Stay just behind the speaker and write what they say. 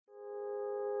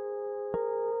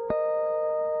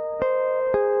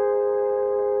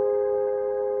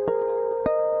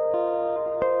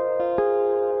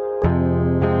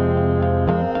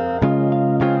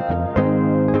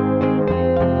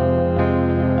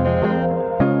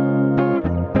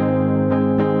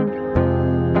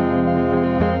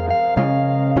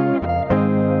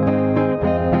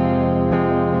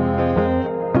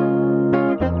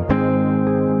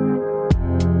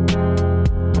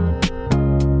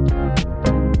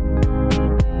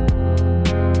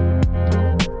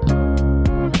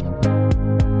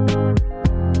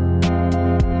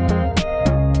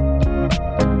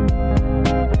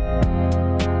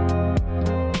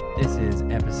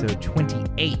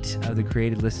8 of the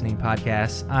Created Listening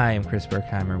Podcast. I am Chris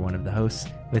Berkheimer, one of the hosts.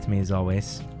 With me, as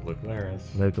always, Luke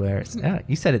Laris. Oh,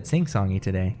 you said it's sing-songy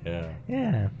today.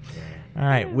 Yeah. All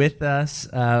right, with us,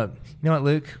 you know what,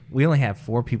 Luke? We only have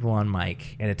 4 people on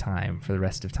mic at a time for the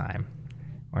rest of time,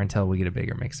 or until we get a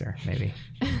bigger mixer, maybe.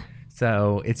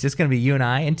 So it's just going to be you and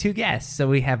I and 2 guests. So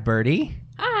we have Birdie.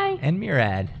 Hi. And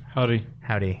Murad. Howdy.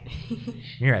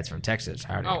 Murad's from Texas.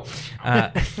 Howdy. Oh.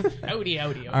 Howdy.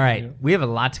 All right. We have a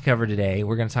lot to cover today.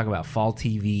 We're going to talk about fall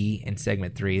TV in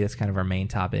segment 3. That's kind of our main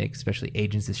topic, especially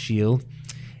Agents of S.H.I.E.L.D.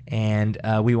 And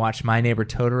we watched My Neighbor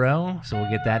Totoro, so we'll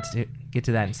get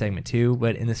to that in segment 2.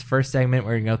 But in this first segment,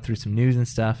 we're going to go through some news and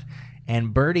stuff.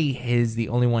 And Birdie is the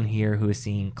only one here who has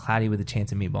seen Cloudy with a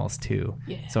Chance of Meatballs 2.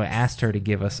 Yes. So I asked her to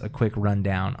give us a quick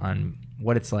rundown on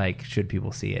what it's like, should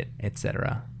people see it,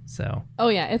 etc. So. Oh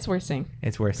yeah, it's worth seeing.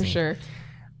 It's worth for seeing. sure.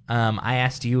 I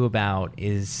asked you about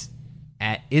is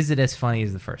it as funny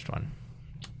as the first one?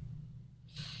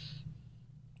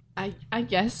 I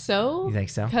guess so. You think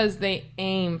so? Because they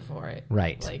aim for it.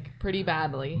 Right. Like pretty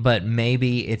badly. But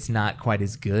maybe it's not quite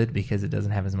as good because it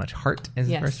doesn't have as much heart as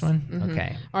the first one? Mm-hmm.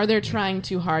 Okay. Or they're trying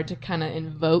too hard to kind of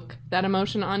invoke that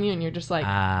emotion on you and you're just like,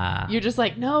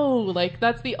 no, like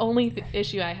that's the only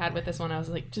issue I had with this one. I was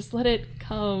like, just let it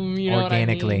come, you know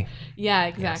organically. what I mean? Yeah,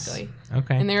 exactly. Yes.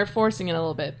 Okay. And they were forcing it a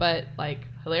little bit, but like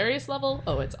hilarious level,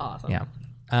 oh, it's awesome. Yeah.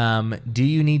 Do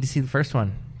you need to see the first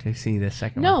one to see the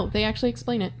second one? No, they actually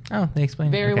explain it. Oh, they explain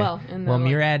it very okay. well. Well,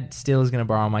 Murad still is going to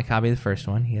borrow my copy of the first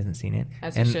one. He hasn't seen it.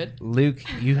 As he should. Luke,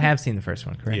 you have seen the first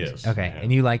one, correct? Yes. Okay,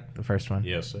 and you like the first one?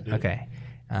 Yes, I do. Okay.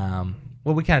 Well,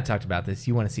 we kind of talked about this.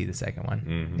 You want to see the second one.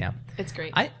 Mm-hmm. Yeah. It's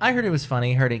great. I heard it was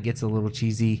funny. Heard it gets a little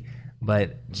cheesy,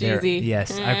 but cheesy.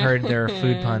 Yes, I've heard there are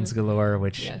food puns galore,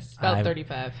 which yes, about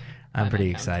 35. I'm pretty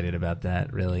excited about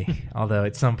that, really. Although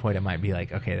at some point it might be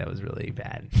like, okay, that was really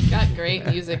bad. Got great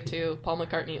music too. Paul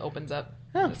McCartney opens up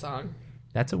the song.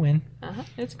 That's a win.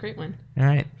 It's a great win. All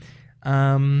right.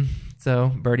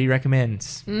 So Birdie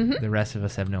recommends. The rest of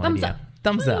us have no idea.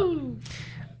 Thumbs up. All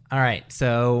right.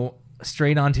 So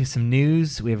straight on to some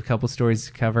news. We have a couple stories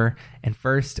to cover. And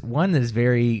first, one that is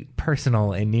very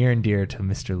personal and near and dear to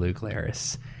Mr. Luke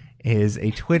Laris is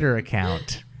a Twitter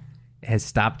account has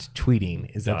stopped tweeting.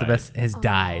 Is that the best? Has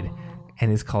died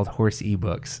and is called Horse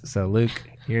eBooks. So Luke,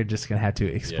 you're just going to have to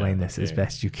explain this as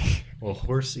best you can. Well,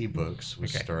 Horse eBooks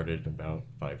was started about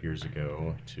 5 years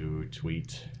ago to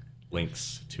tweet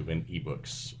links to an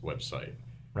ebooks website.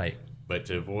 Right. But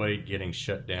to avoid getting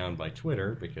shut down by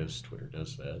Twitter, because Twitter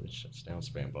does that, it shuts down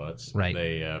spam bots. Right.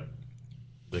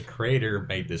 The creator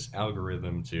made this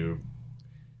algorithm to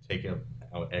take out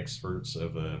excerpts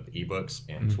of ebooks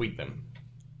and tweet them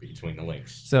between the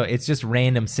links. So it's just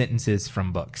random sentences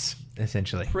from books,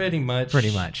 essentially. Pretty much.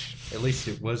 At least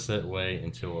it was that way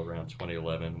until around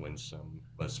 2011 when some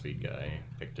BuzzFeed guy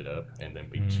picked it up and then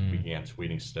began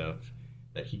tweeting stuff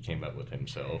that he came up with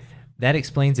himself. That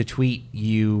explains a tweet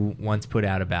you once put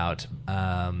out about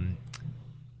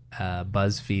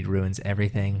BuzzFeed ruins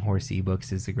everything. Horse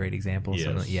eBooks is a great example.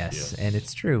 Yes. And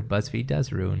it's true. BuzzFeed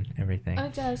does ruin everything. Oh,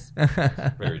 it does.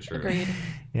 Very true. Agreed.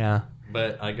 Yeah.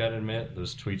 But I gotta admit,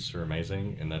 those tweets are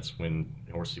amazing, and that's when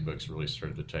Horse eBooks really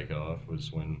started to take off,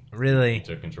 was when he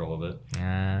took control of it.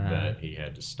 But he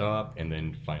had to stop and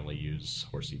then finally use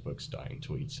Horse eBooks dying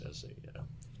tweets as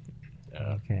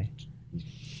a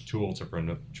tool to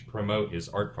promote his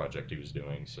art project he was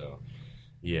doing. So,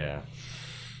 yeah.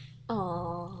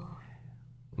 Aww.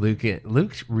 Luke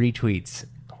retweets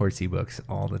Horse eBooks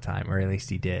all the time, or at least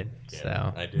he did. Yeah,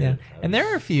 so I did. Yeah. And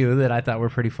there are a few that I thought were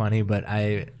pretty funny, but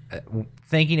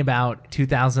thinking about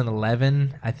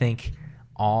 2011, I think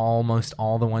almost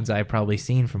all the ones I've probably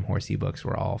seen from Horse eBooks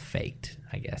were all faked,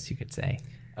 I guess you could say.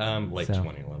 Late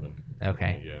 2011.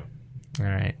 Okay. Yeah.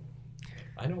 All right.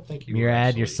 I don't think you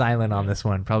Murad, you're silent on this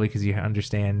one, probably because you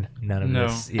understand none of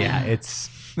this. Yeah, it's...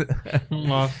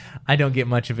 I don't get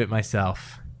much of it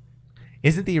myself.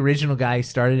 Isn't the original guy who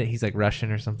started it, he's like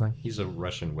Russian or something? He's a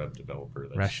Russian web developer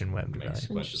that makes a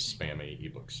bunch of spammy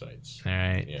ebook sites. All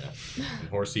right. Yeah. And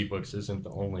Horse eBooks isn't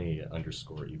the only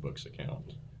 _ebooks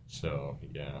account. So,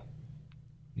 yeah.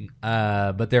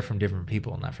 But they're from different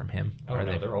people, not from him. Oh,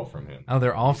 no, they're all from him. Oh,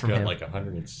 they're all from him. He's got like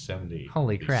 170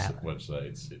 Holy crap.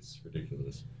 websites. It's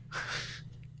ridiculous.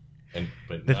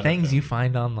 But the things you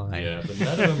find online. Yeah, but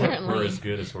none of them were as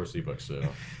good as Horse eBooks, though.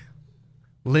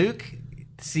 Luke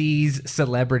sees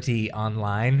celebrity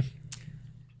online,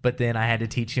 but then I had to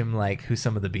teach him like who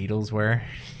some of the Beatles were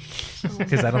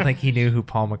because I don't think he knew who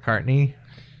Paul McCartney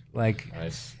Like,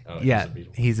 nice. Yeah,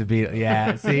 he's a Beatle.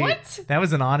 Yeah, see, What? That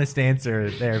was an honest answer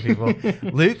there, people.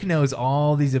 Luke knows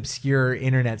all these obscure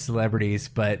internet celebrities,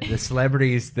 but the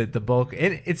celebrities that the bulk,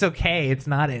 it's okay. It's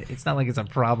not like it's a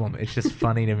problem. It's just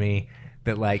funny to me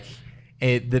that like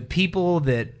the people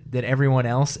that everyone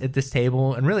else at this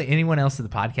table and really anyone else at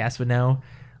the podcast would know.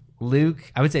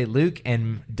 I would say Luke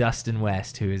and Dustin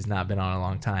West, who has not been on a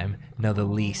long time, know the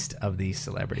least of these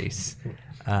celebrities.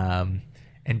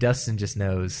 And Dustin just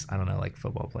knows, I don't know, like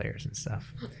football players and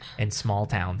stuff. And small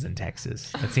towns in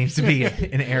Texas. That seems to be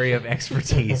an area of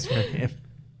expertise for him.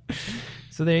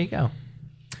 So there you go.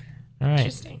 All right.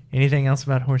 Interesting. Anything else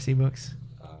about Horsey Books?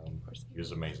 He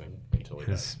was amazing until he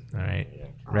died. All right. Yeah.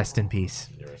 Rest in peace.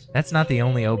 That's not the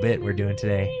only obit we're doing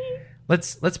today.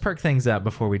 Let's perk things up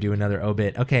before we do another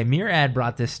obit. Okay, Murad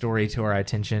brought this story to our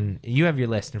attention. You have your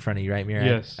list in front of you, right, Murad?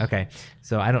 Yes. Okay,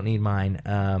 so I don't need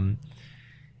mine.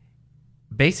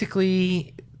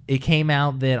 Basically, it came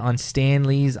out that on Stan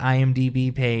Lee's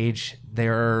IMDb page,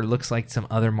 there looks like some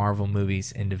other Marvel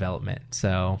movies in development.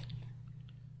 So,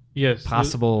 yes,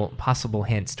 possible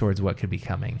hints towards what could be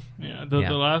coming. Yeah, the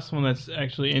last one that's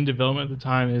actually in development at the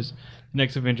time is the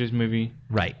next Avengers movie,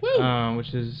 right?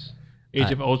 Which is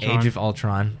Age of Ultron. Age of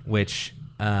Ultron. Which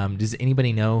does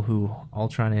anybody know who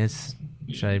Ultron is?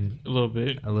 A little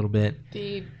bit.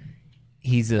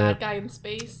 He's a bad guy in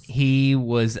space. He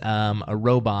was a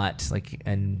robot, like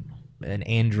an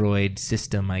android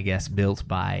system, I guess, built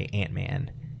by Ant-Man,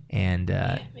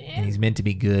 and he's meant to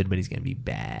be good, but he's going to be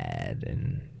bad.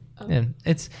 And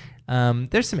it's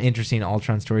there's some interesting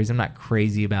Ultron stories. I'm not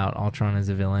crazy about Ultron as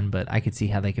a villain, but I could see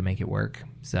how they could make it work.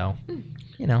 So,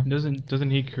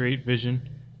 doesn't he create Vision?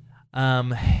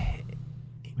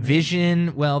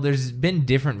 Vision, well, there's been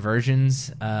different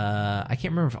versions. I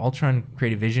can't remember if Ultron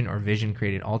created Vision or Vision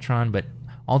created Ultron, but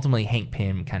ultimately Hank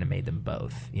Pym kind of made them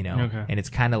both, Okay. And it's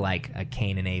kind of like a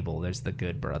Cain and Abel. There's the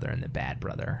good brother and the bad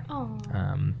brother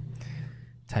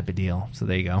type of deal. So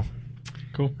there you go.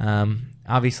 Cool.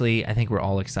 Obviously, I think we're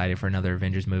all excited for another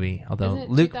Avengers movie, although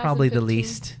Luke 2015? probably the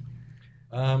least.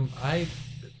 The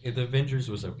Avengers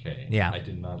was okay. Yeah. I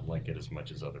did not like it as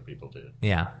much as other people did.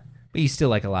 Yeah. But you still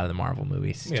like a lot of the Marvel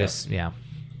movies. Yeah.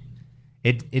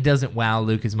 It doesn't wow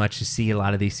Luke as much to see a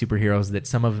lot of these superheroes that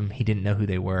some of them he didn't know who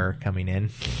they were coming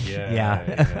in.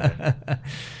 Yeah.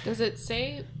 Does it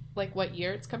say like what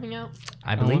year it's coming out?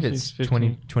 I believe it's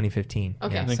 2015.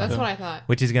 Okay, yeah, so that's what I thought.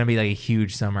 Which is going to be like a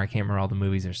huge summer. I can't remember all the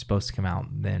movies that are supposed to come out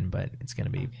then, but it's going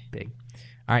to be big.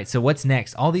 All right, so what's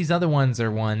next? All these other ones are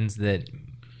ones that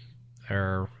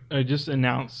are just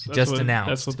announced. Announced.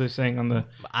 That's what they're saying on the.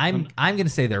 I'm going to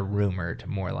say they're rumored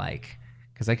more like,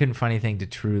 because I couldn't find anything to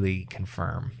truly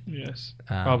confirm. Yes,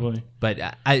 probably. But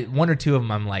one or two of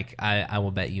them, I'm like, I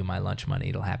will bet you my lunch money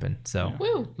it'll happen. So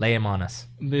lay them on us.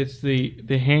 It's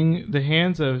the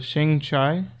hands of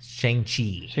Shang-Chi.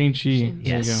 Shang-Chi. Shang-Chi. Yes.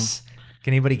 There you go.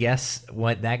 Can anybody guess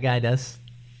what that guy does?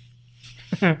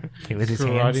 With his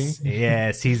hands?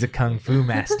 Yes, he's a kung fu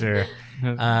master.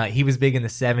 He was big in the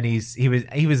 70s.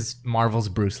 He was Marvel's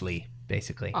Bruce Lee,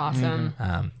 basically. Awesome.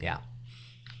 Yeah.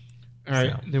 All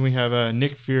right, then we have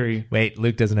Nick Fury. Wait,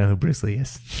 Luke doesn't know who Bruce Lee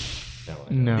is.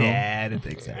 No. Yeah, I didn't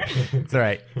think so. It's all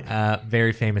right.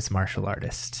 Very famous martial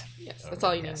artist. Yes, that's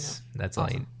all you need to know. That's all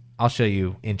you need. I'll show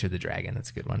you Enter the Dragon.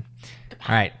 That's a good one.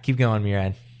 All right, keep going,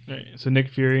 Murad. Right, so Nick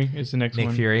Fury is the next one.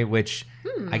 Nick Fury, which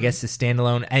I guess is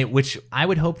standalone, which I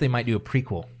would hope they might do a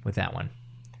prequel with that one.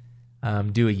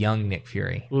 Do a young Nick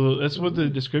Fury. Well, that's what the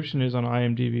description is on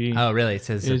IMDb. Oh, really? It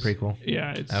says it's a prequel?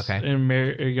 Yeah, it's okay.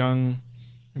 A young...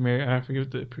 I forget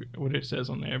what it says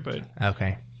on there, but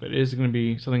okay. But it is going to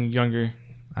be something younger.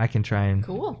 I can try and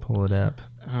pull it up.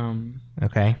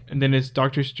 Okay. And then it's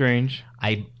Doctor Strange.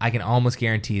 I can almost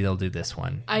guarantee they'll do this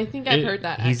one. I think I've heard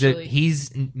that. He's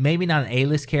maybe not an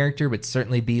A-list character, but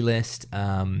certainly B-list.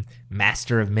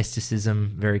 Master of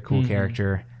mysticism, very cool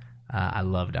character. I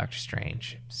love Doctor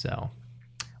Strange. So,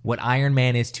 what Iron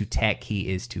Man is to tech,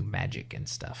 he is to magic and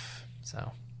stuff.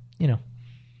 So,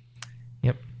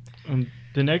 Yep.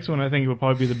 The next one I think will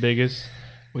probably be the biggest,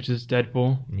 which is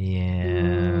Deadpool.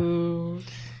 Yeah. Ooh.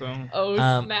 So.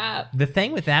 Snap. The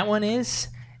thing with that one is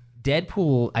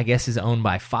Deadpool, I guess, is owned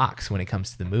by Fox when it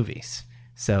comes to the movies.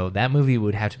 So that movie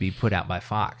would have to be put out by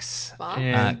Fox.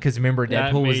 Because remember,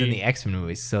 Deadpool was in the X-Men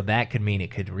movies, so that could mean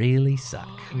it could really suck.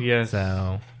 Yes.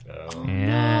 So,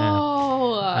 yeah.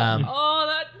 No.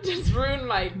 That just ruined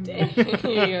my day.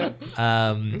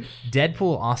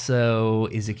 Deadpool also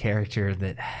is a character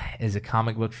that is a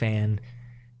comic book fan.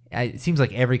 it seems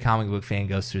like every comic book fan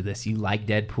goes through this. You like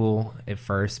Deadpool at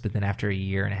first, but then after a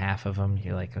year and a half of them,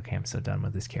 you're like, okay, I'm so done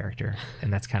with this character.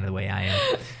 And that's kind of the way I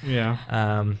am.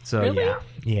 Yeah. So really?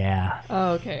 Yeah.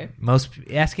 Oh, okay.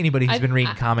 Ask anybody who's been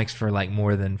reading comics for like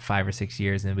more than 5 or 6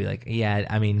 years, and they'll be like, yeah,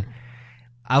 I mean,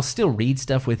 I'll still read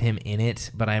stuff with him in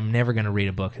it, but I'm never going to read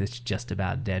a book that's just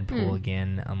about Deadpool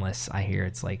again, unless I hear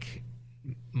it's like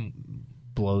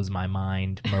blows my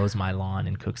mind, mows my lawn,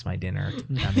 and cooks my dinner.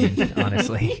 I mean,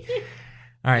 honestly.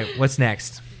 All right, what's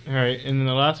next? All right, and then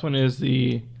the last one is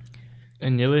the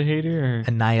Annihilator.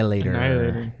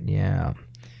 Annihilator. Yeah.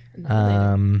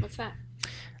 What's that?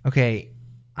 Okay,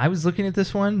 I was looking at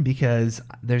this one because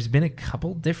there's been a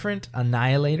couple different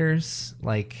Annihilators.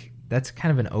 Like, that's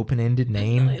kind of an open-ended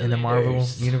name in the Marvel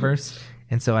universe.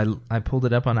 And so I pulled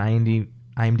it up on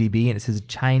IMDb, and it says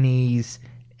Chinese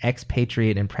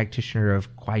expatriate and practitioner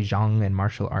of Guizhong and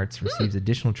martial arts receives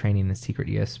additional training in a secret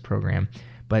U.S. program.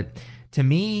 But to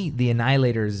me, the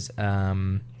Annihilators,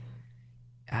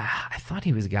 I thought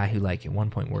he was a guy who, like, at one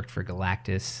point worked for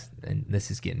Galactus, and this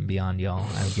is getting beyond y'all,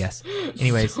 I would guess.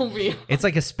 Anyways, it's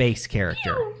like a space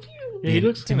character. Yeah, he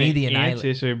looks to me the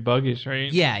Annihilator or buggish,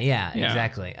 right? Yeah,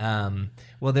 exactly.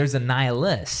 Well, there's a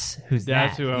Nihilus who's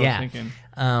That's who I was thinking.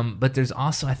 But there's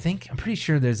also, I'm pretty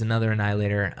sure there's another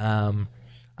Annihilator.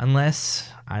 Unless,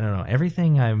 I don't know,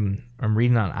 everything I'm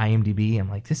reading on IMDb, I'm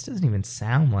like, this doesn't even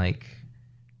sound like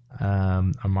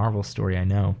a Marvel story I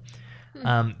know.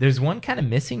 There's one kind of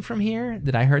missing from here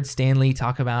that I heard Stan Lee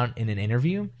talk about in an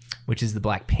interview, which is the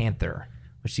Black Panther.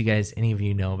 Which you guys, any of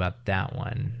you know about that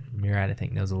one? Murad, I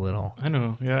think, knows a little. I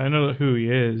know. Yeah, I know who he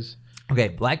is. Okay,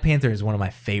 Black Panther is one of my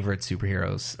favorite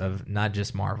superheroes of not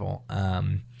just Marvel.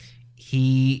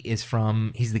 He's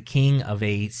the king of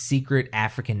a secret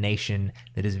African nation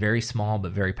that is very small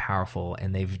but very powerful,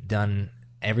 and they've done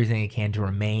everything they can to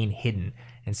remain hidden.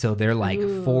 And so they're like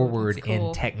forward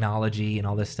in technology and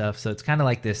all this stuff. So it's kind of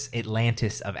like this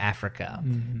Atlantis of Africa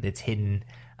that's hidden.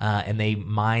 And they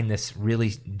mine this really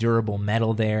durable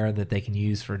metal there that they can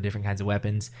use for different kinds of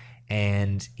weapons.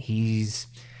 And he's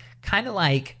kind of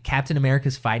like Captain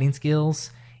America's fighting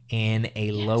skills in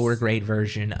a lower grade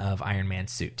version of Iron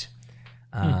Man's suit.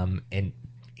 And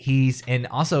he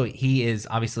is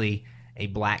obviously a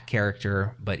black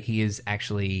character, but he is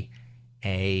actually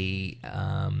a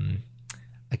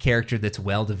character that's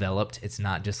well developed. It's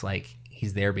not just like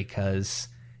he's there because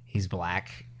he's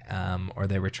black, or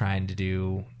they were trying to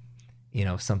do,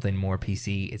 something more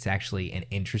PC. It's actually an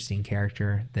interesting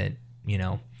character that,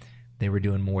 they were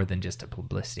doing more than just a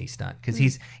publicity stunt, because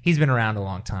he's been around a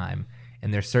long time.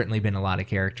 And there's certainly been a lot of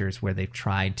characters where they've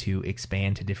tried to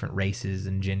expand to different races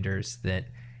and genders that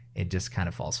it just kind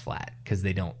of falls flat because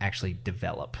they don't actually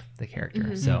develop the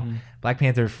character. So Black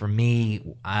Panther, for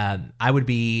me, I would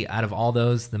be, out of all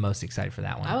those, the most excited for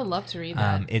that one. I would love to read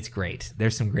that. It's great.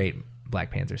 There's some great Black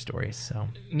Panther stories. So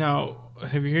now,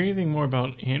 have you heard anything more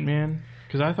about Ant-Man?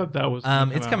 Because I thought that was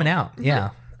coming out. Yeah.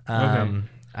 Okay.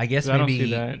 I guess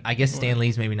Stan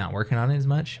Lee's maybe not working on it as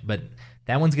much, but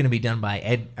that one's going to be done by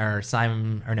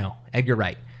Edgar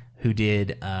Wright, who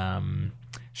did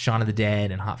Shaun of the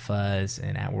Dead and Hot Fuzz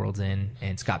and At World's End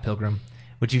and Scott Pilgrim.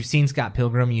 Which, you've seen Scott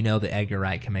Pilgrim, you know that Edgar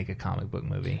Wright can make a comic book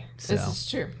movie. So, this is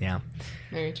true. Yeah.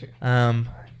 Very true. I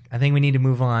think we need to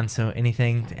move on. So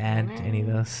anything to add to any of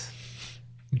those?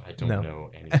 I don't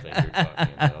know anything you're talking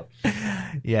about.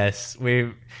 Yes.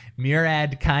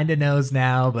 Murad kind of knows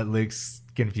now, but Luke's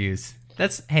confused.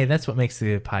 That's what makes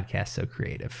the podcast so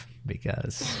creative,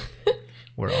 because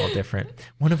we're all different.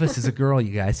 One of us is a girl,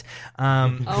 you guys.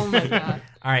 Oh my God.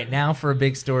 All right, now for a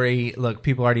big story. Look,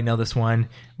 people already know this one,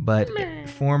 but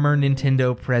former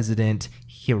Nintendo president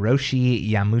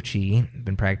Hiroshi Yamauchi,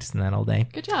 been practicing that all day.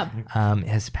 Good job.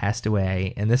 Has passed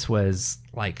away, and this was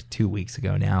like 2 weeks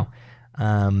ago now.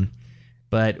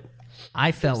 But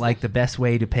I felt like the best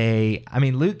way to pay. I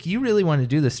mean, Luke, you really want to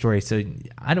do this story, so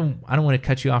I don't want to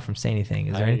cut you off from saying anything.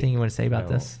 Is there anything you want to say about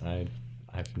this?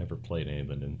 I've never played any of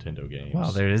the Nintendo games.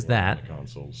 Well, there is that. The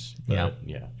consoles. But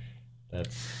yeah.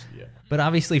 But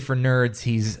obviously, for nerds,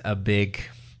 he's a big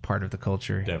part of the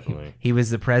culture. Definitely. He was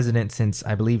the president since,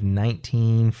 I believe,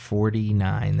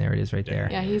 1949. There it is, right there.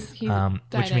 Yeah, he died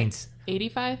which means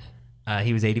 85.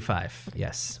 He was 85.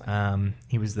 Yes.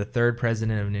 He was the third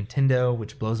president of Nintendo,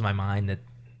 which blows my mind that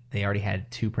they already had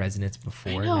two presidents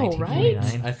before. I know,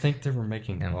 1949. right? I think they were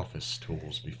making office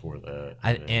tools before that.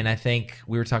 And I think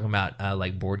we were talking about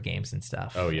like board games and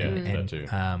stuff. Oh yeah, that too.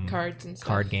 Cards and stuff.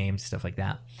 Card games, stuff like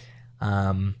that.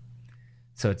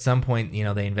 So at some point,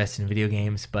 they invested in video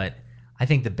games, but I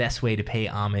think the best way to pay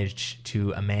homage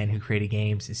to a man who created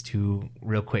games is to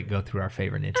real quick go through our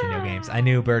favorite Nintendo games. I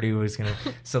knew Birdie was going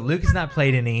to. So Luke has not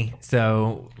played any,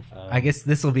 so I guess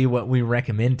this will be what we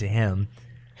recommend to him.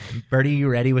 Birdie, you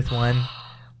ready with one?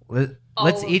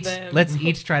 Let's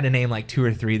each try to name like 2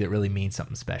 or 3 that really mean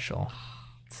something special.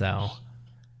 So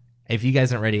if you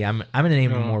guys aren't ready, I'm going to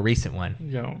name a more recent one.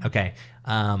 No. Okay.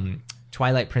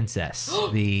 Twilight Princess,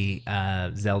 the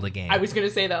Zelda game. I was going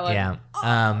to say that.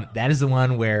 Yeah. That is the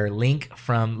one where Link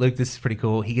from... Luke, this is pretty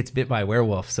cool. He gets bit by a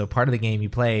werewolf. So part of the game you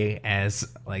play as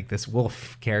like this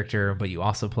wolf character, but you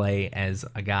also play as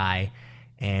a guy.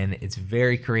 And it's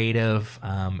very creative.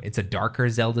 It's a darker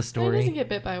Zelda story. He doesn't get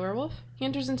bit by a werewolf. He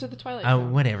enters into the Twilight Zone.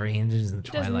 Oh, whatever. He enters into the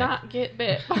Twilight. He does not get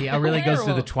bit by He really goes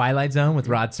through the Twilight Zone with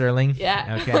Rod Serling?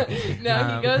 Yeah. Okay.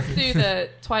 No, he goes through the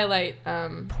Twilight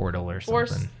portal or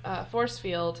something. Force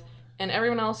field, and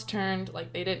everyone else turned,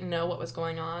 like, they didn't know what was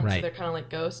going on, right. so they're kind of like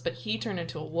ghosts, but he turned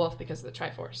into a wolf because of the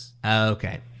Triforce.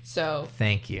 Okay. So.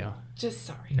 Thank you. Just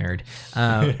sorry. Nerd.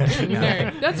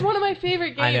 Nerd. That's one of my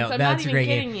favorite games. I know, I'm that's not a great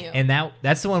even kidding game. you. And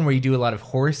that's the one where you do a lot of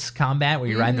horse combat, where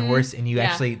you're riding the horse, and you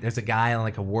actually, there's a guy on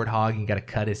like a warthog, and you got to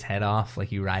cut his head off,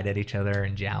 like you ride at each other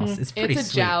and joust. It's pretty sweet.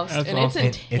 It's a joust, That's and awesome.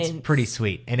 it's intense. It's pretty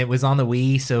sweet. And it was on the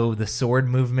Wii, so the sword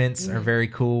movements are very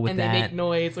cool with and that. And they make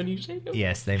noise when you shake them.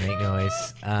 Yes, they make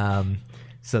noise.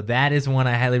 So that is one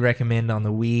I highly recommend on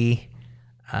the Wii.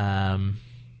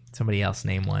 Somebody else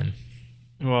name one.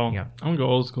 Well, I'm going to go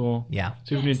old school. Yeah.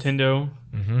 Super Nintendo.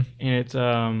 Mm-hmm. And it's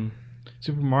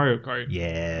Super Mario Kart.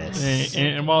 Yes.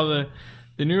 And while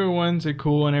the newer ones are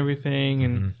cool and everything,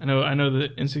 and I know the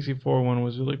N64 one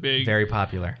was really big. Very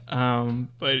popular.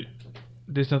 But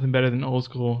there's nothing better than old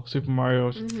school Super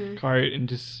Mario Kart and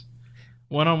just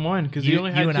one-on-one, because you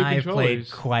only had 2 and I have controllers.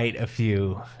 played quite a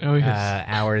few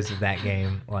hours of that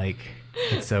game. Like,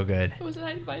 it's so good. Wasn't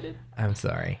I invited? I'm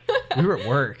sorry. We were at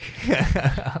work.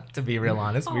 To be real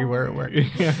honest, we were at work.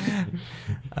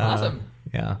 Awesome.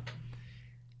 Yeah.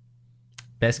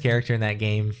 Best character in that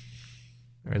game,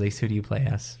 or at least who do you play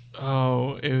as?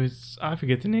 Oh, it was, I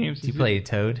forget the names. You played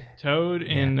Toad? Toad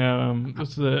and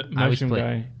what's the mushroom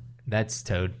guy? That's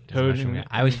Toad. Toad.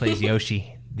 I always play as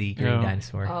Yoshi, the green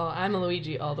dinosaur. Oh, I'm a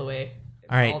Luigi all the way.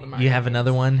 All right, you have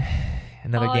another one?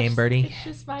 Another game, Birdie? It's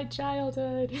just my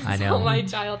childhood. I know. All my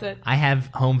childhood. I have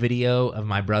home video of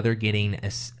my brother getting a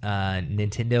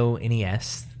Nintendo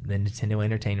NES, the Nintendo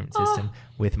Entertainment System,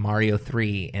 with Mario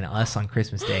 3, and us on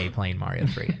Christmas Day playing Mario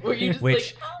 3.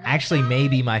 Which actually may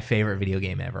be my favorite video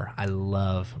game ever. I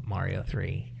love Mario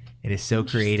 3. It is so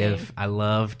creative. I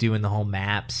love doing the whole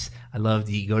maps. I love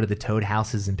that you go to the Toad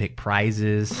houses and pick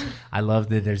prizes. I love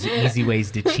that there's easy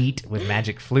ways to cheat with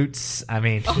magic flutes. I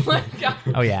mean, oh my god.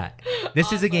 Oh yeah,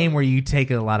 this is a game where you take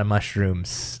a lot of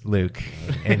mushrooms, Luke,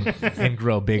 and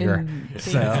grow bigger. And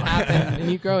things happen,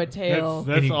 and you grow a tail.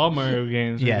 That's all Mario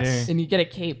games. Yes, right there. And you get a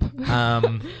cape.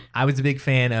 I was a big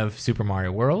fan of Super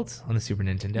Mario World on the Super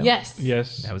Nintendo. Yes,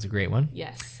 that was a great one.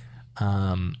 Yes.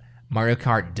 Mario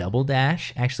Kart Double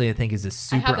Dash, actually, I think is a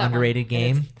super underrated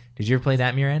game. Did you ever play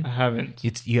that, Muran? I haven't.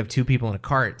 You have 2 people in a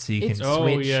cart, so you can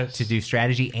switch to do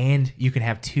strategy, and you can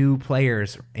have 2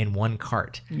 players in one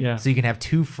cart. Yeah. So you can have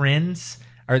 2 friends,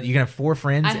 or you can have 4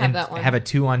 friends and have a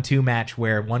 2-on-2 match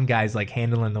where one guy's like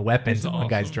handling the weapons and one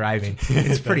guy's driving.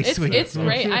 It's pretty sweet. It's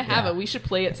great. I have it. We should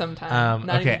play it sometime.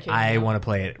 Okay, I want to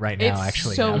play it right now,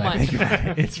 actually. So much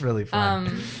fun. It's really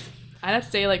fun. I'd have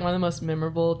to say, like, one of the most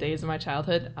memorable days of my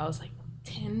childhood, I was like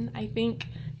 10, I think,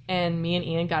 and me and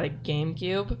Ian got a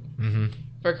GameCube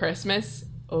for Christmas.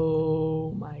 Oh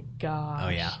my gosh. Oh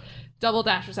yeah. Double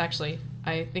Dash was actually,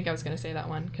 I think I was going to say that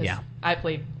one, because I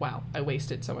played, I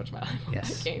wasted so much money on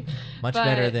that game. Much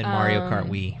better than Mario Kart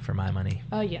Wii, for my money.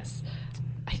 Oh yes.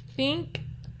 I think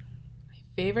my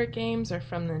favorite games are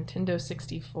from the Nintendo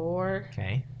 64.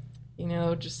 Okay. You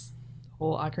know, just the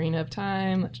whole Ocarina of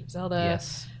Time, Legend of Zelda.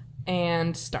 Yes.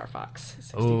 And Star Fox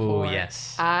 64. Oh,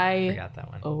 yes. I forgot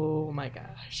that one. Oh, my gosh.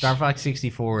 Star Fox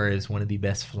 64 is one of the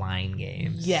best flying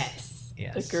games. Yes.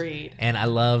 Agreed. And I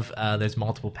love there's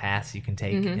multiple paths you can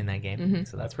take in that game.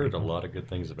 So I've heard a lot of good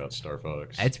things about Star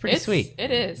Fox. It's pretty sweet.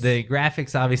 It is. The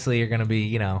graphics obviously are going to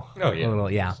be, a little,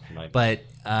 But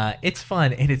it's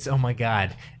fun, and it's, oh my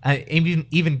God.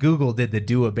 Even Google did the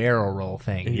do a barrel roll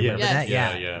thing. You remember that?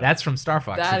 Yeah. That's from Star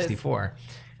Fox 64.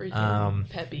 Freaking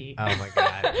peppy. Oh my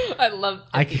God. I love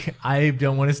peppy. I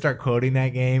don't want to start quoting that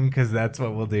game because that's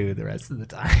what we'll do the rest of the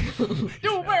time.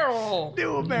 Do a barrel roll.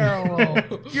 Do a barrel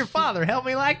roll. Your father helped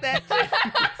me like that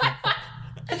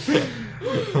too.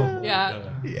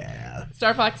 Yeah.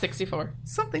 Star Fox 64.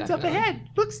 Something's up ahead.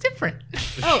 Looks different.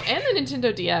 Oh, and the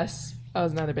Nintendo DS. That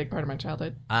was another big part of my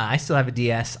childhood. I still have a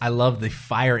DS. I love the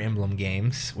Fire Emblem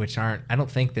games, which aren't. I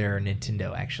don't think they're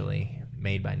Nintendo actually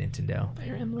made by Nintendo.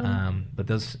 Fire Emblem. But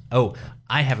those. Oh,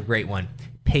 I have a great one.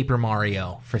 Paper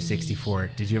Mario for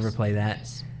 64. Did you ever play that?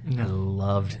 Yes. I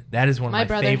loved. That is one of my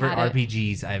brother favorite had it.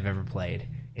 RPGs I've ever played.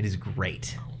 It is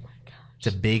great. Oh my gosh. It's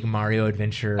a big Mario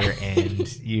adventure,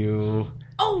 and you.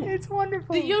 Oh, It's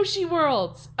wonderful. the Yoshi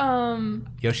worlds.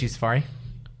 Yoshi's Safari.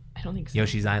 I don't think so.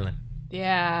 Yoshi's Island.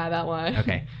 Yeah, that one.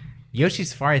 Okay.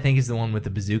 Yoshi's Safari, I think, is the one with the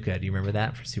bazooka. Do you remember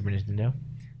that for Super Nintendo?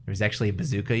 There was actually a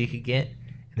bazooka you could get,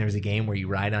 and there was a game where you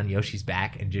ride on Yoshi's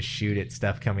back and just shoot at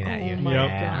stuff coming at you. my Yep,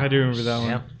 gosh. I do remember that one.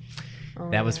 Yep. Oh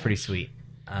That my was pretty gosh. sweet.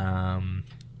 And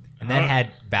that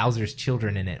had Bowser's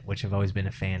children in it, which I've always been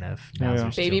a fan of.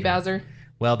 Bowser's Baby children. Bowser.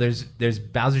 Well, there's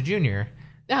Bowser Jr.,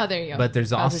 Oh, there you go. but there's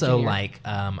Bowser also Jr. like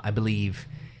I believe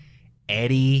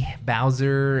Eddie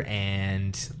Bowser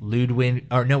and Ludwig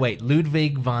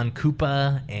von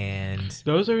Koopa and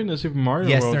Those are in the Super Mario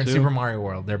yes, World they're in too. Super Mario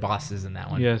World. They're bosses in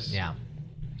that one. Yes. Yeah.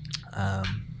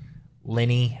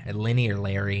 Lenny or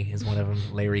Larry is one of them.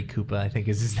 Larry Koopa, I think,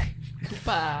 is his name.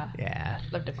 Koopa. Yeah.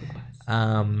 Love the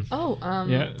Koopas.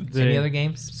 Yeah, Any other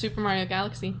games? Super Mario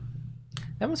Galaxy.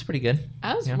 That was pretty good.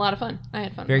 That was Yeah. a lot of fun. I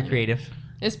had fun. Very playing it. creative.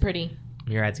 It's pretty.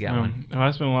 Murad's got one.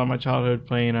 I spent a lot of my childhood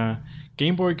playing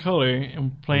Game Boy Color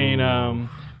and playing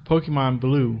Pokemon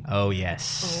Blue. Oh,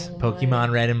 yes. Oh,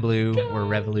 Pokemon Red and Blue were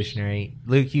revolutionary.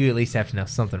 Luke, you at least have to know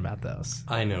something about those.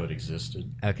 I know it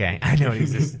existed. Okay, I know it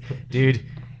exists. Dude,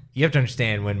 you have to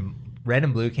understand, when Red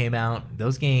and Blue came out,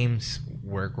 those games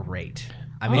were great.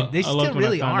 I mean, they I loved still when I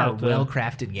really found are out the-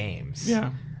 well-crafted games.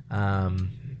 Yeah.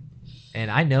 And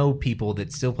I know people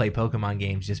that still play Pokemon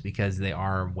games just because they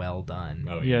are well done.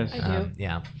 Oh, yeah. Yes. I do.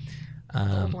 Yeah.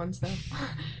 The old ones, though.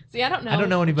 See, I don't know. I don't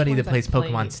know anybody which that plays ones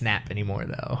I've Pokemon played. Snap anymore,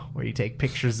 though, where you take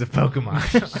pictures of Pokemon.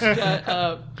 Shut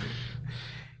up.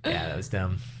 Yeah, that was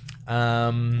dumb.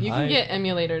 You can get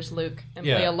emulators, Luke, and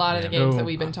Yeah, play a lot of the yeah. games Oh. that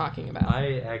we've been talking about.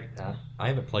 I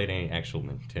haven't played any actual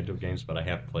Nintendo games, but I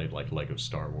have played like Lego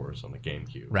Star Wars on the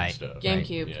GameCube Right. and stuff.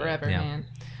 GameCube Yeah. forever, Yeah.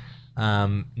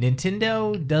 man.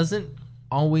 Nintendo doesn't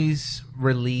always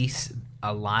release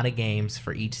a lot of games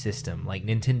for each system, like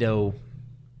Nintendo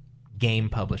game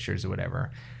publishers or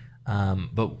whatever.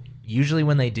 But usually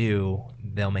when they do,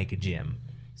 they'll make a gem.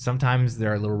 Sometimes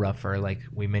they're a little rougher, like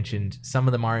we mentioned. Some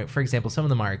of the Mario, for example, some of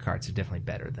the Mario Karts are definitely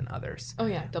better than others. Oh,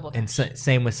 yeah, double And dash.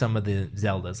 same with some of the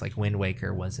Zeldas, like Wind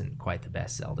Waker wasn't quite the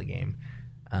best Zelda game.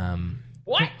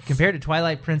 What? Compared to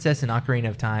Twilight Princess and Ocarina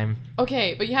of Time.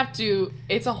 Okay, but you have to.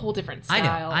 It's a whole different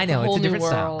style. I know, it's whole a different new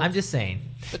style. world. I'm just saying.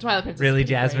 The Twilight Princess. Really, is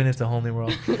pretty Jasmine, great. it's a whole new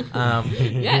world.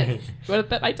 Yes. You want to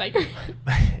bet my tiger?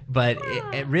 But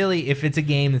it really, if it's a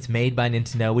game that's made by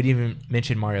Nintendo, we didn't even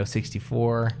mention Mario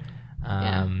 64.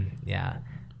 Yeah.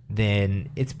 Then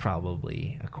it's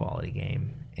probably a quality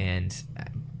game. And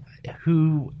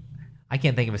I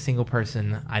can't think of a single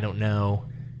person I don't know,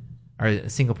 or a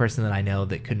single person that I know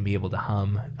that couldn't be able to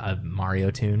hum a Mario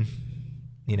tune.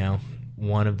 You know,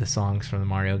 one of the songs from the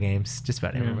Mario games. Just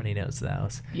about everybody knows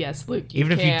those. Yes, Luke. You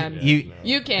Even can. if you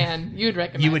You can. You'd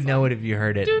recognize. you would know it if you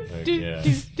heard it.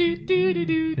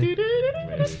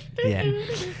 Yeah.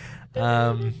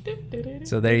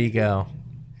 So there you go.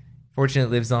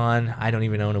 Fortunate lives on. I don't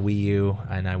even own a Wii U,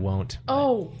 and I won't.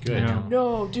 Oh Good. Yeah.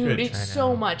 no, dude! Good. It's I so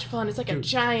know. much fun. It's like a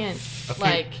giant,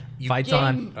 like. Fights Game-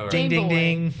 on. All right. Ding, ding,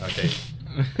 Game Boy. ding.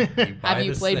 Okay. You buy Have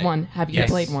you this played thing. one? Have you Yes.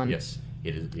 played one? Yes,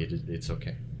 it is. It's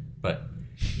okay, but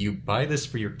you buy this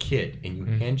for your kid, and you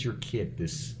hand your kid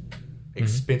this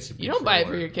expensive. You don't buy it for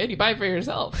controller. your kid. You buy it for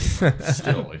yourself.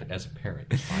 Still, as a parent,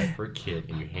 you buy it for a kid,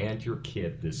 and you hand your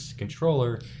kid this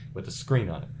controller with a screen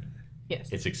on it. Yes.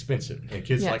 It's expensive, and the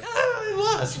kid's Yes. like, "Ah, it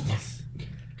was."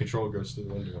 Controller goes through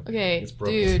the window. Okay, It's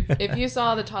broken. dude. If you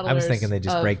saw the toddlers, I was thinking they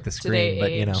just of break the screen, today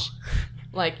but you know. age,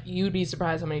 like you'd be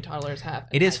surprised how many toddlers have.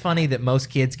 It is funny that most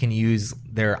kids can use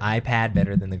their iPad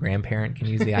better than the grandparent can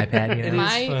use the iPad. You know? It is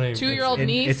My funny. 2-year-old It-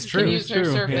 niece it's true. can use It's her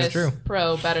true. Surface It's true.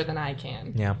 Pro better than I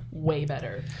can. Yeah. Way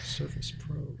better. Surface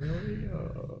Pro, really?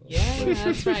 Yeah,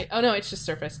 that's right. Oh no, it's just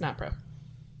Surface, not Pro.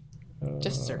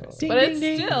 Just Surface. Ding, but ding, it's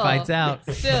ding. still Fights out.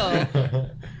 Still.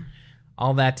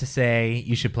 All that to say,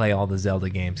 you should play all the Zelda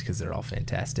games because they're all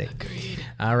fantastic. Agreed.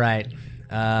 All right.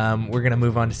 We're going to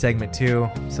move on to segment 2,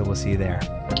 so we'll see you there.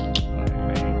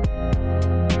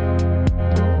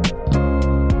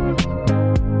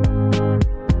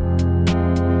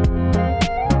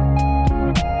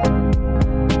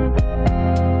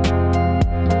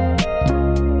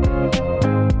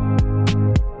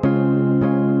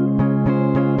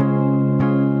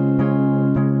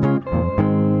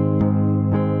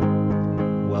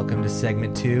 Welcome to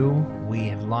segment 2. we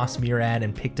have lost Murad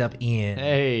and picked up Ian.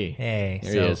 Hey,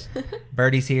 there he is.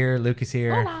 Birdie's here, Luke is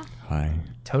here. Hola. Hi.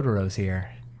 Totoro's here.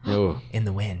 Oh, In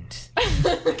the wind.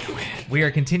 We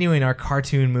are continuing our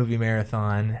cartoon movie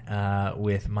marathon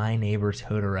with My Neighbor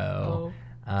Totoro,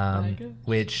 my gosh.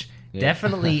 which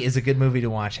definitely is a good movie to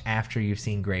watch after you've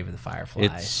seen Grave of the Fireflies.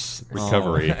 It's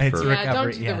recovery. It's for, recovery. Yeah,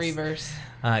 don't do yes. the reverse.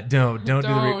 Don't do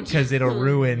the because it'll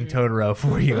ruin Totoro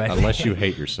for you. I think. unless you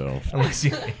hate yourself. Unless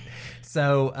you.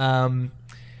 So,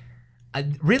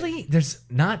 really, there's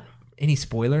not any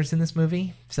spoilers in this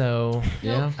movie, so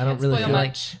yeah. I don't Can't really spoil feel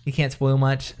much. like you can't spoil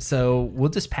much. So we'll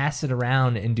just pass it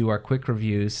around and do our quick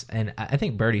reviews. And I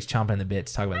think Birdie's chomping the bit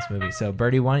to talk about this movie. So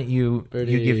Birdie, why don't you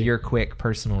give your quick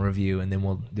personal review, and then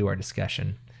we'll do our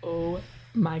discussion. Oh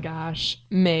my gosh.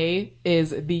 May is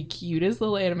the cutest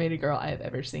little animated girl I have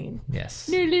ever seen. Yes.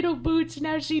 In her little boots,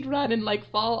 now she'd run and like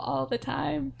fall all the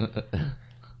time.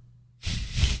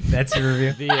 That's your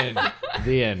review. The end.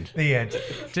 The end. The end.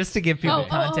 Just to give people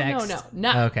context.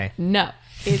 No. Okay. No.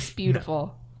 It's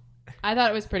beautiful. I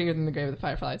thought it was prettier than the Grave of the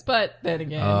Fireflies, but then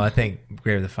again. Oh, I think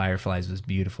Grave of the Fireflies was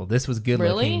beautiful. This was good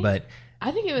looking, but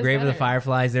I think it was Grave of the better.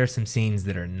 Fireflies, there's some scenes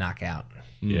that are knockout.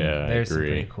 Yeah, There's I some agree.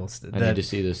 pretty cool stuff. I need to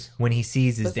see this. When he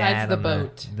sees his Besides dad the on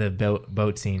boat. the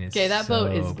boat scene is Okay, that so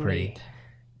boat is pretty. great.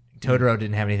 Totoro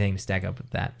didn't have anything to stack up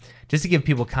with that. Just to give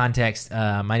people context,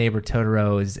 My Neighbor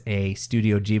Totoro is a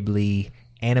Studio Ghibli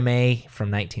anime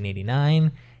from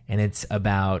 1989, and it's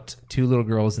about two little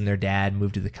girls and their dad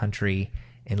moved to the country,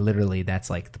 and literally that's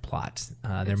like the plot.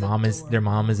 Their mom is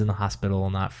in the hospital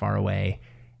not far away,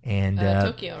 and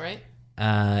Tokyo, right?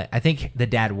 I think the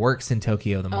dad works in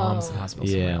Tokyo. The mom's in the hospital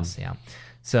somewhere Yeah. else. Yeah.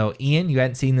 So Ian, you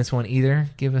hadn't seen this one either.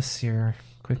 Give us your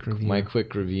quick review. My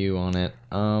quick review on it.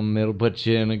 It'll put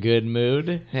you in a good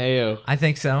mood. Heyo. I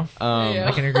think so. Yeah.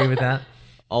 I can agree with that.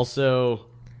 Also,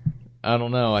 I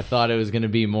don't know. I thought it was going to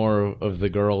be more of the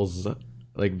girls,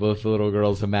 like both the little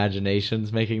girls'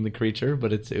 imaginations making the creature,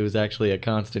 but it was actually a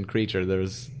constant creature. There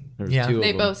was Yeah. two of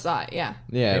They them. both saw it, yeah.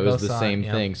 Yeah, They it was both the saw same it,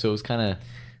 yeah. thing. So it was kind of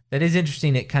That is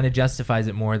interesting. It kind of justifies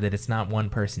it more that it's not one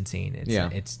person scene.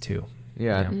 It's two.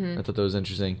 yeah. Yeah. I thought that was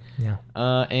interesting. Yeah.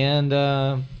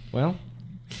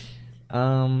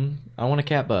 I want a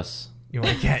cat bus. You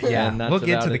want a cat? Yeah. And that's We'll get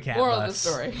to about the it. cat Moral of the bus.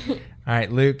 story. All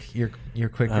right, Luke, your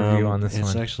quick review on this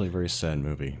it's one. actually a very sad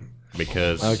movie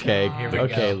because Okay, Here we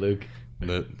okay, go. Luke.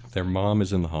 their mom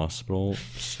is in the hospital,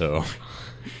 so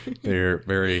they're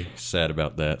very sad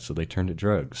about that. So they turn to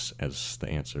drugs as the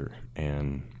answer,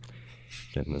 and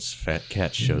then this fat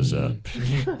cat shows up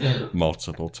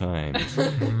multiple times,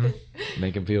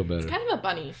 Make him feel better. Kind of a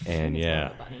bunny. and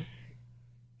yeah. A bunny.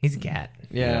 He's a cat.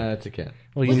 Yeah, it's a cat.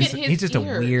 Well, Look he's, at his he's just a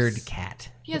ears. weird cat.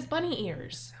 He has bunny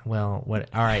ears. Well, what?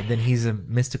 All right, then he's a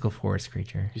mystical forest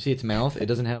creature. You see its mouth? It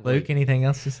doesn't have Luke, like, anything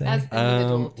else to say? As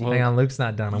individual. well, Hang on, Luke's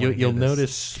not done. I wanna You'll hear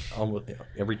this. notice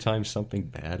every time something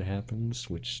bad happens,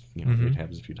 which it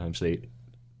happens a few times, the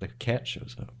cat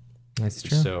shows up. That's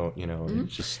true. So it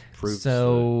just proves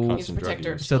So- the He's constant a protector.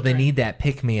 drug use. So they need that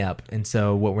pick me up, and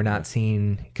so what we're not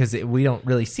seeing because we don't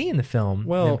really see in the film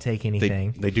them take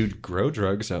anything. They do grow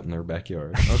drugs out in their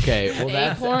backyard. Okay, well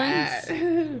that's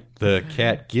Acorns. The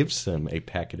cat gives them a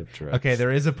packet of drugs. Okay,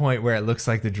 there is a point where it looks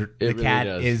like the really cat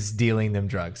does. is dealing them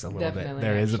drugs a little bit. Definitely,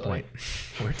 There is a actually. point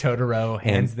where Totoro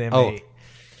hands them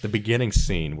the beginning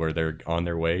scene where they're on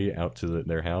their way out to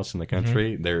their house in the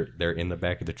country. They're in the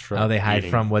back of the truck. they hide eating-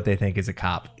 from what they think is a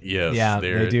cop. Yes, Yeah,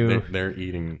 they do. They're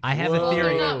eating. I have Well, a they're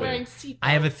theory. not wearing seatbelts.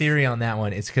 I have a theory on that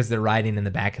one. It's because they're riding in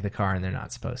the back of the car and they're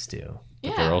not supposed to.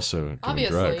 Yeah. They're also doing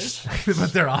obviously. drugs.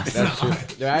 But they're also. That's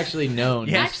true. They're actually known.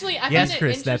 Yes. Actually, I Yes, find it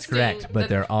Chris, that's correct. interesting But that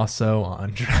they're also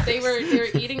on drugs. they were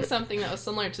eating something that was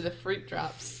similar to the fruit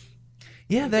drops.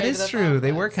 Yeah, that Grave is of the true.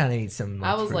 They Fireflies. were kind of eating some.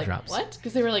 I was fruit like, drops. what?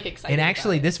 Because they were like excited. And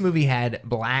actually, about this movie had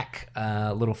black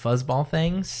little fuzzball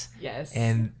things. it. Yes.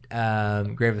 And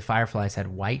Grave of the Fireflies had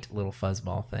white little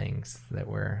fuzzball things that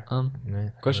were.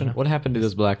 Question: What happened to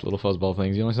those black little fuzzball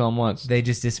things? You only saw them once. They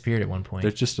just disappeared at one point.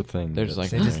 They're just a thing. They're just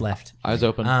That's- like- They just left. Eyes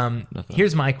open. Nothing.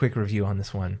 Here's my quick review on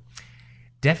this one.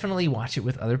 Definitely watch it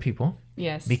with other people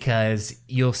yes. because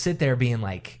you'll sit there being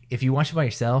like, if you watch it by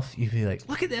yourself, you'd be like,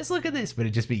 look at this, but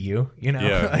it'd just be you, you know?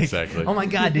 Yeah, Like, exactly. Oh my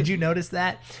God, did you notice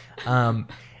that?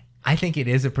 I think it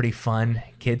is a pretty fun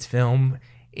kids film.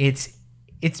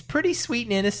 It's pretty sweet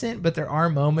and innocent, but there are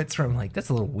moments where I'm like, that's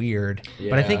a little weird.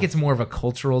 But I think Yeah. it's more of a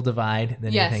cultural divide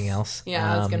than yes. anything else.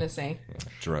 Yeah, I was gonna say.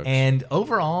 drugs. And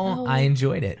overall, I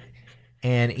enjoyed it.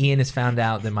 And Ian has found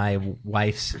out that my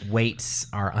wife's weights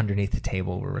are underneath the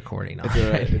table we're recording on. It's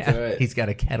all right. It's all right. He's got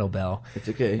a kettlebell. It's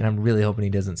okay. And I'm really hoping he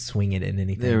doesn't swing it in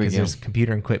anything because there's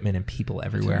computer equipment and people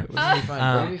everywhere.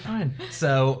 It'll be fine.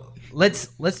 So let's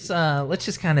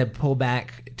just kind of pull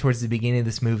back towards the beginning of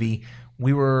this movie.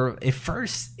 We were at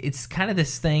first, it's kind of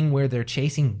this thing where they're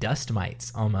chasing dust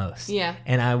mites almost. Yeah.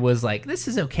 And I was like, this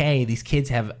is okay. These kids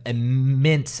have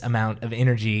immense amount of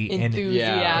energy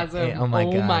enthusiasm. and oh my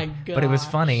god. But it was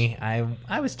funny.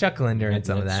 I was chuckling during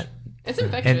some of that. It's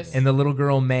infectious. And the little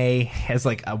girl May has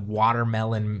like a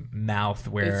watermelon mouth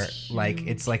where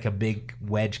it's like a big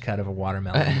wedge cut of a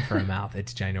watermelon for a mouth.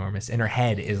 It's ginormous. And her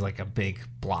head is like a big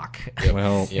block.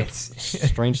 Well,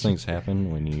 strange things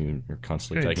happen when you're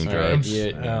constantly taking drugs.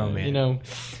 Oh man. You know.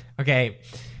 Okay.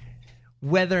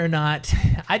 Whether or not,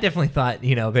 I definitely thought,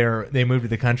 they moved to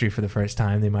the country for the first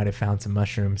time. They might have found some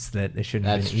mushrooms that they shouldn't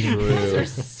have been eating. Those are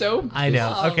so I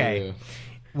know. Okay.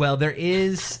 Well, there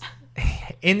is,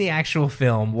 in the actual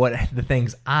film, what the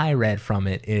things I read from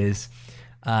it is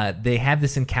they have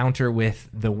this encounter with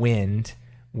the wind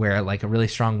where like a really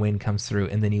strong wind comes through,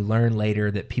 and then you learn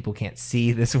later that people can't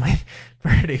see this wind.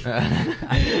 Birdie.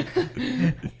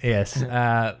 Yes.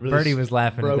 Really Birdie was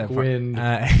laughing at that part. Wind.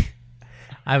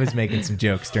 I was making some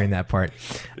jokes during that part.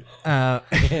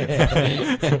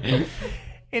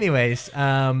 Anyways,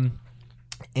 in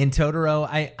Totoro,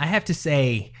 I have to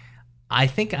say, I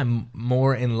think I'm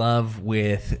more in love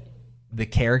with the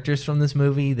characters from this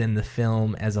movie than the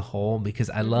film as a whole, because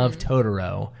I love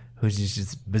Totoro, who's just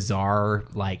this bizarre,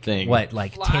 like, thing.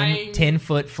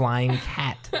 10-foot flying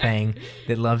cat thing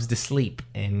that loves to sleep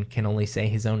and can only say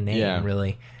his own name,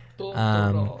 really.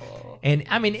 And,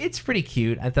 I mean, it's pretty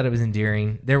cute. I thought it was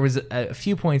endearing. There was a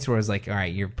few points where I was like, all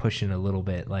right, you're pushing a little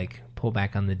bit. Like, pull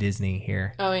back on the Disney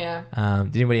here. Oh, yeah.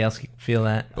 Did anybody else feel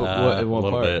that? A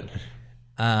little bit.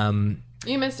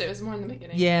 You missed it. It was more in the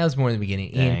beginning. Yeah, it was more in the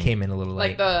beginning. Dang. Ian came in a little late.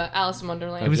 Like the Alice in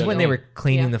Wonderland. It was when they were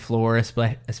cleaning the floor,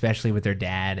 especially with their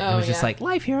dad. And it was just like,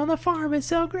 life here on the farm is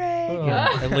so great.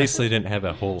 At least they didn't have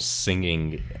a whole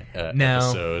singing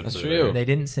episode. That's true. They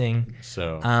didn't sing.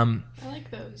 So I like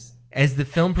those. As the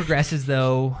film progresses,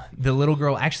 though, the little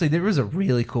girl... Actually, there was a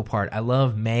really cool part. I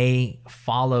love May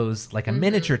follows like a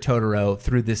miniature Totoro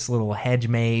through this little hedge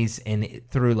maze and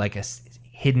through like a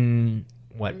hidden...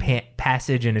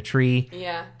 passage in a tree.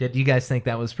 Yeah. Did you guys think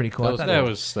that was pretty cool? That was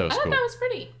cool. I thought that was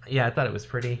pretty. Yeah, I thought it was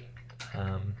pretty.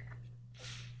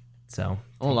 So.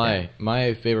 I won't lie.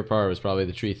 My favorite part was probably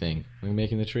the tree thing. We're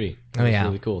making the tree. That was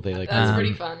really cool. They that's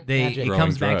pretty fun. It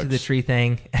comes back to the tree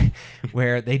thing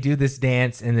where they do this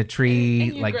dance and the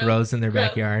tree grows in their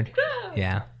backyard.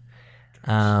 Yeah.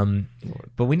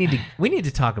 But we need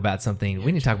to talk about something.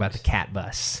 We need to talk about the cat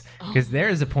bus, because there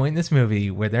is a point in this movie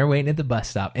where they're waiting at the bus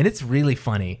stop, and it's really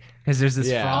funny because there's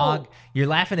this frog. You're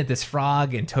laughing at this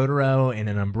frog and Totoro and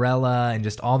an umbrella and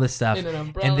just all this stuff.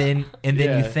 And then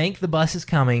you think the bus is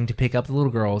coming to pick up the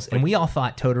little girls, and we all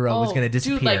thought Totoro was going to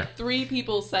disappear. Dude, like 3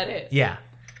 people said it. Yeah,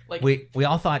 like we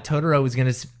all thought Totoro was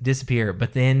going to disappear,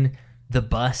 but then the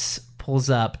bus pulls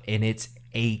up, and it's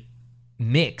a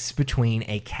mix between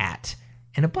a cat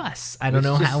and a bus. I don't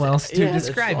know how else to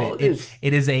describe it.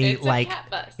 It is a cat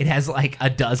bus. It has like a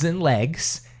dozen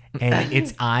legs, and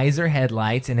its eyes are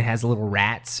headlights, and it has little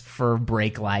rats for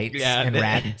brake lights and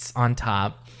rats on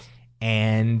top.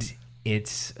 And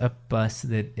it's a bus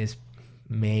that is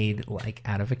made like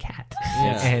out of a cat.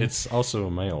 Yeah, and it's also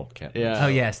a male cat. Yeah. Oh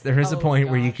yes, there is a point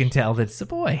where you can tell that it's a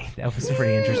boy. That was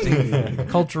pretty interesting.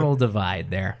 Cultural divide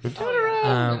there.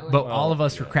 But all of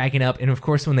us were cracking up, and of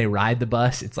course, when they ride the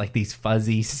bus, it's like these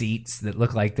fuzzy seats that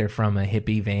look like they're from a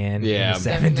hippie van in the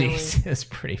 70s. It's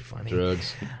pretty funny.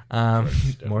 Drugs.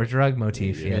 More drug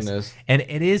motif. Yes. And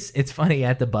it's funny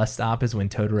at the bus stop is when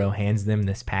Totoro hands them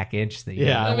this package. That you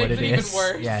don't know what it is. Even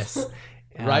worse. Yes.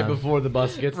 Right before the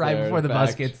bus gets there. Right before the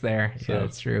bus gets there. So, yeah,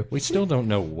 that's true. We still don't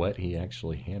know what he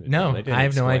actually handed. No, I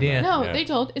have no idea. No, they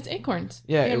told it's acorns.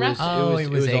 Yeah, it was all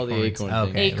the acorns.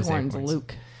 Okay, acorns,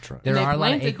 Luke. There are a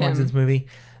lot of acorns in this movie.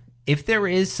 If there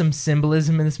is some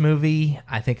symbolism in this movie,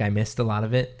 I think I missed a lot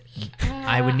of it.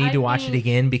 I would need to watch it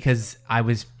again because I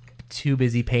was too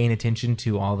busy paying attention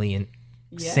to all the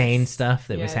insane stuff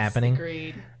that was happening.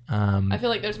 Agreed. I feel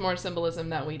like there's more symbolism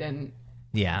that we didn't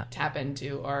tap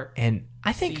into or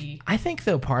I think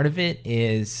though part of it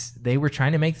is they were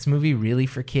trying to make this movie really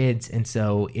for kids, and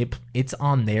so it's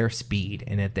on their speed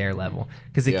and at their level,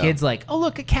 because the kid's like, oh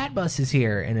look, a cat bus is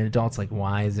here, and an adult's like,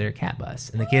 why is there a cat bus?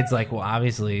 And the kid's like, well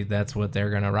obviously that's what they're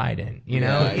gonna ride in, you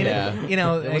know.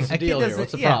 What's the deal here?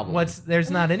 What's the problem?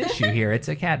 There's not an issue here, it's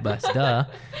a cat bus, duh.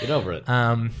 Get over it.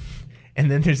 And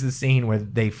then there's the scene where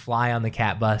they fly on the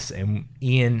cat bus, and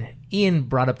Ian Ian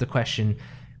brought up the question.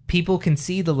 People can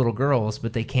see the little girls,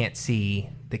 but they can't see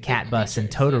the cat bus and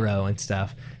Totoro and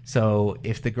stuff. So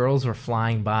if the girls were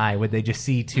flying by, would they just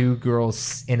see two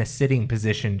girls in a sitting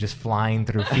position just flying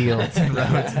through fields and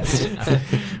roads and stuff,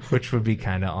 which would be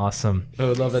kind of awesome. I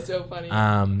would love it. So funny.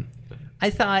 I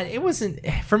thought it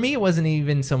wasn't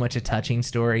even so much a touching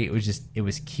story. It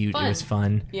was cute. Fun. It was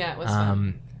fun. Yeah, it was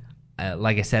fun.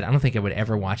 Like I said, I don't think I would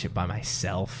ever watch it by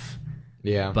myself.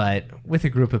 Yeah. But with a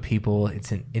group of people,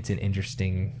 it's an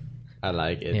interesting. I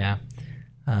like it. Yeah.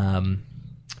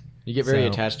 You get very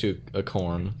attached to a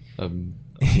corn.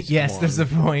 Yes, there's a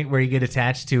point where you get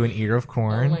attached to an ear of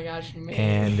corn. Oh my gosh, man.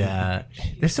 And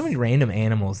there's so many random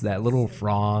animals. That little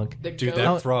frog. Dude,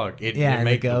 that frog. It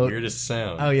made the weirdest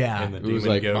sound. Oh, yeah. And the it was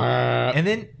demon like, goat. And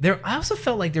then I also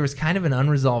felt like there was kind of an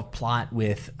unresolved plot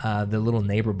with the little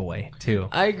neighbor boy, too.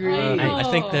 I agree. I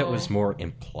think that was more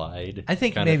implied. I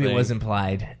think maybe it was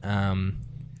implied.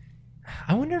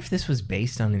 I wonder if this was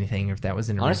based on anything, or if that was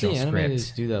an original script. script.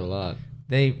 Honestly, animators do that a lot.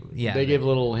 They give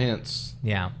little hints.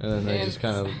 Yeah. And then they just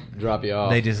kind of drop you off.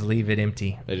 They just leave it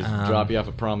empty. They just drop you off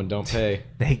at prom and don't pay.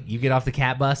 You get off the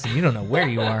cat bus and you don't know where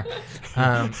you are.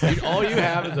 Dude, all you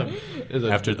have is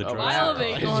a after the drugs. Pile of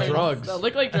acorns. Drugs. That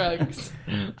look like drugs.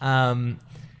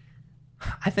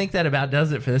 I think that about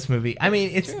does it for this movie. I mean,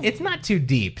 it's not too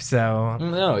deep, so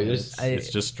no,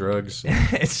 it's just drugs.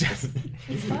 It's just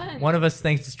It's fun. one of us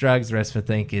thinks it's drugs, the rest of us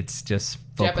think it's just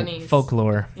Japanese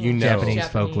folklore. You know. Japanese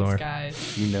folklore.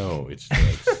 Guys. You know it's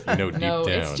drugs. You know deep No,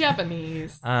 down. it's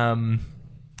Japanese.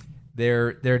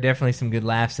 There are definitely some good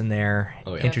laughs in there.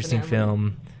 Oh, yeah. Interesting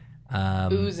film.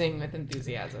 Oozing with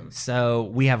enthusiasm. So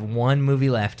we have one movie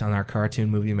left on our cartoon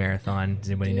movie marathon. Does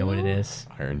anybody know what it is?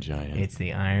 Iron Giant. It's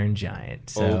the Iron Giant.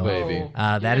 So, Oh, baby.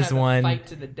 That is the one. Fight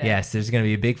to the death. Yes, there's going to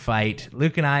be a big fight.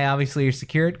 Luke and I obviously are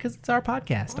secured because it's our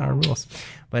podcast, our rules.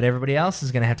 But everybody else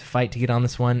is going to have to fight to get on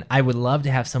this one. I would love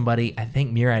to have somebody. I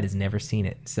think Murad has never seen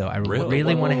it, so I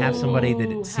really want to have somebody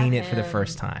that's seen it for the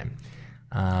first time.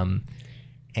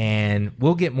 And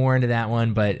we'll get more into that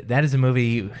one, but that is a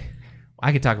movie.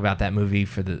 I could talk about that movie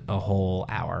for a whole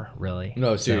hour, really.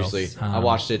 No, seriously. So, I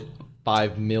watched it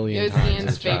 5 million It was times.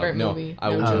 Ian's favorite movie. I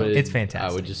would, it's fantastic.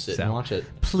 I would just sit and watch it.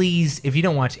 Please, if you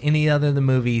don't watch any other of the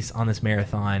movies on this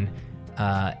marathon,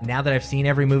 now that I've seen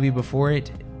every movie before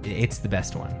it, it's the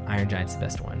best one. Iron Giant's the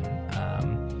best one.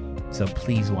 So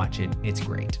please watch it. It's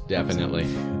great. Definitely.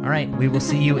 All right, we will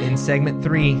see you in segment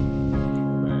 3.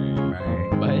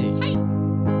 Bye.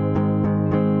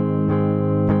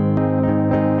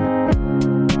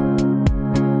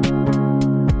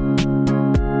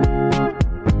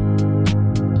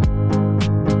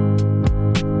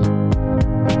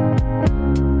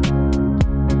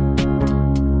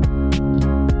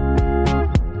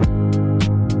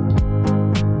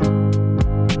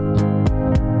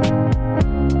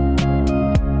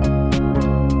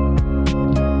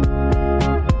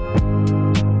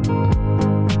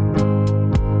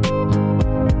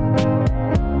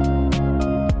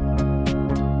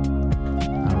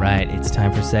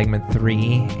 Segment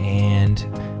 3,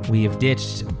 and we have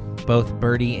ditched both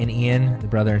Birdie and Ian, the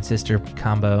brother and sister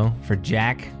combo, for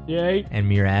Jack. Yay. And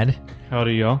Murad.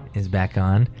 Howdy, y'all. Is back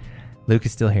on. Luke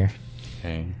is still here.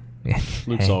 Hey.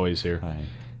 Luke's always here. Hi.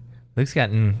 Luke's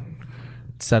gotten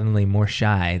suddenly more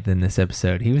shy than this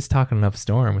episode. He was talking up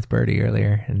storm with Birdie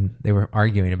earlier, and they were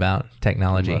arguing about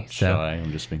technology. I'm not shy.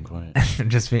 I'm just being quiet.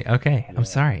 Okay. Yeah. I'm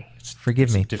sorry.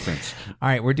 Forgive me. Difference. All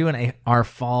right, we're doing our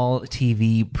fall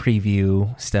TV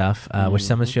preview stuff, which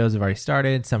some of the shows have already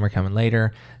started, some are coming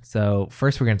later. So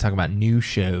first we're going to talk about new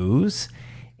shows.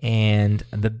 And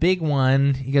the big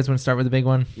one, you guys want to start with the big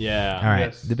one? Yeah. All right.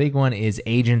 Yes. The big one is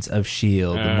Agents of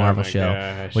S.H.I.E.L.D., the Marvel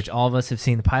show, which all of us have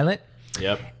seen the pilot.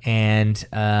 Yep. And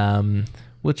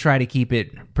we'll try to keep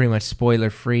it pretty much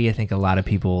spoiler-free. I think a lot of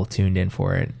people tuned in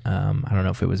for it. I don't know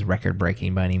if it was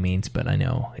record-breaking by any means, but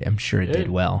I'm sure it did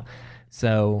well.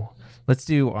 So let's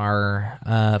do our...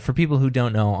 for people who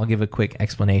don't know, I'll give a quick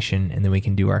explanation, and then we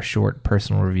can do our short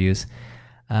personal reviews.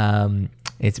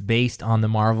 It's based on the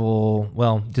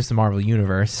Marvel... just the Marvel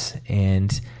Universe,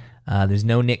 and there's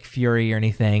no Nick Fury or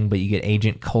anything, but you get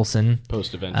Agent Coulson.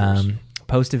 Post-Avengers.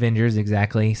 Post-Avengers,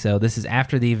 exactly. So this is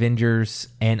after the Avengers,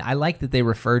 and I like that they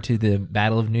refer to the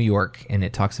Battle of New York, and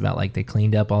it talks about like they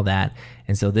cleaned up all that.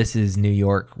 And so this is New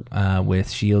York with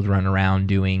S.H.I.E.L.D. running around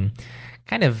doing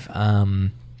kind of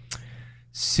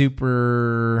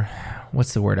super,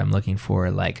 what's the word I'm looking for?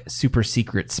 Like super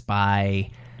secret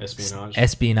spy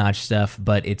espionage stuff,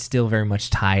 but it's still very much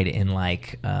tied in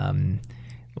like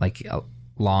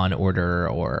Law and Order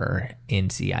or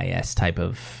NCIS type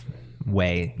of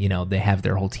way. You know, they have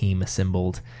their whole team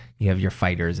assembled. you have your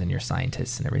fighters and your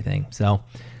scientists and everything. So,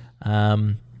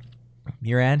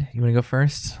 Murad, you want to go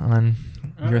first on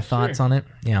your thoughts on it?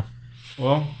 Yeah.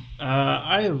 Well,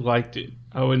 I liked it.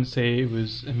 I wouldn't say it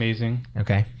was amazing.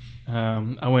 Okay.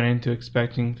 I went into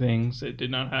expecting things that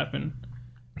did not happen.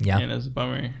 Yeah. And it's a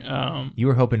bummer. You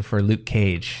were hoping for Luke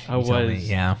Cage. I was.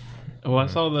 Yeah. Well, I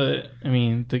saw the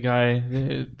guy.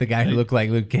 The guy who looked like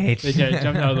Luke Cage. They jumped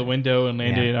out of the window and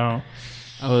landed. Yeah.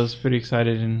 I was pretty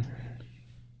excited, and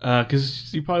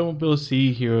because you probably won't be able to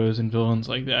see heroes and villains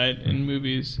like that in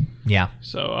movies. Yeah.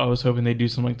 So I was hoping they'd do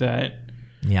something like that.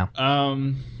 Yeah.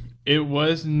 It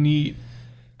was neat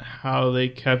how they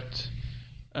kept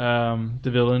the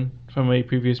villain from a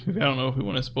previous movie. I don't know if we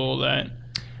want to spoil that.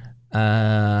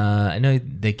 I know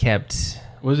they kept...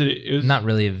 It was not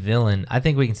really a villain. I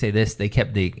think we can say this. They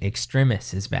kept the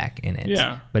Extremis is back in it.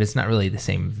 Yeah. But it's not really the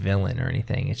same villain or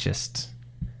anything. It's just...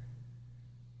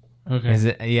 Okay. Is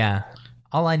it? Yeah.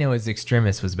 All I know is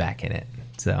Extremis was back in it.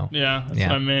 So... Yeah, that's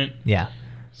what I meant. Yeah.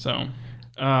 So,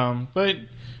 but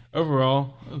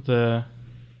overall, I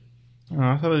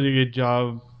thought they did a good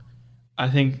job. I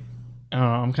think,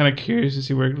 I'm kind of curious to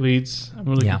see where it leads. I'm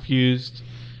really confused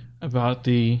about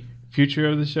the future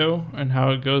of the show and how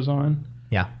it goes on.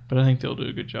 Yeah. But I think they'll do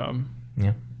a good job.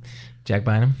 Yeah. Jack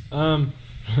Bynum? I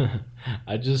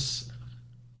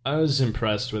was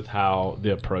impressed with how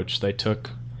the approach they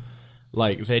took.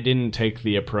 Like, they didn't take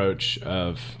the approach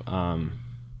of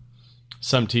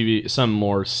some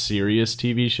more serious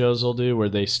TV shows will do, where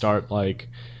they start like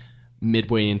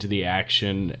midway into the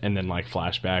action and then like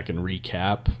flashback and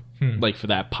recap. Like for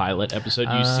that pilot episode,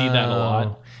 you see that a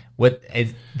lot. What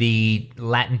is the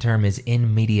Latin term is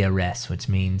in media res, which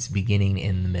means beginning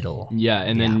in the middle. Yeah,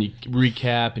 and then you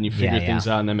recap and you figure things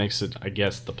out, and that makes it, I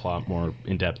guess, the plot more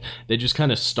in depth. They just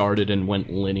kind of started and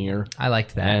went linear. I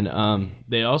liked that, and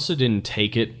they also didn't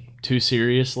take it too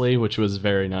seriously, which was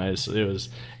very nice.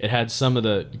 It had some of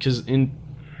the, because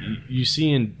you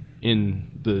see in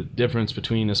the difference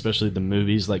between especially the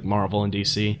movies like Marvel and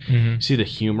DC, you see the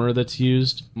humor that's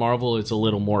used. Marvel, it's a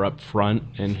little more upfront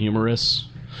and humorous.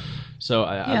 So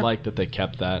I like that they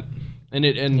kept that,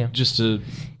 just to.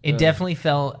 It definitely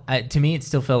felt to me. It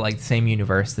still felt like the same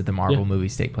universe that the Marvel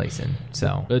movies take place in.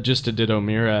 So, but just to ditto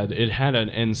Murad, it had an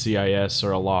NCIS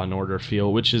or a Law and Order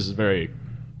feel, which is very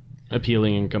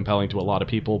appealing and compelling to a lot of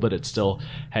people. But it still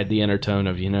had the undertone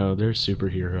of they're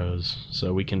superheroes,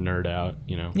 so we can nerd out.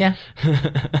 Yeah,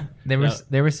 there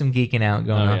was some geeking out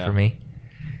going on for me.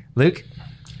 Luke,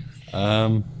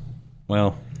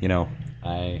 well,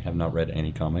 I have not read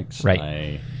any comics. Right.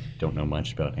 I don't know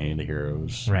much about any of the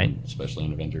heroes. Right. Especially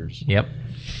in Avengers. Yep.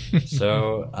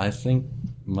 So I think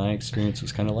my experience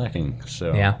was kind of lacking.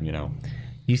 So,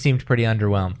 You seemed pretty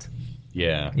underwhelmed.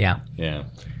 Yeah. Yeah. Yeah.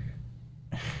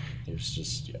 There's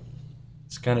just,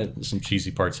 it's kind of some cheesy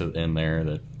parts in there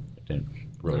that I didn't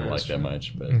really like that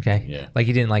much. But okay. Yeah. Like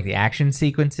you didn't like the action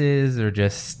sequences or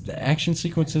just... The action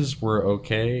sequences were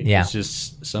okay. Yeah. It's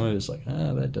just some of it's like,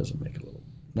 that doesn't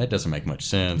make much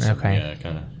sense. Okay. Yeah,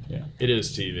 kind of. Yeah. It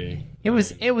is TV. It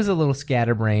was a little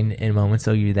scatterbrained in moments.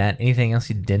 So you that. Anything else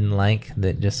you didn't like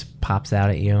that just pops out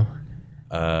at you?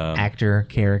 Actor,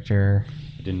 character.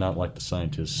 I did not like the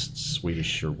scientist,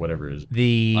 Swedish or whatever it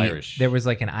is. Irish. There was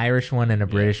like an Irish one and a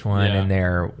British one, and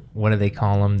they're, what do they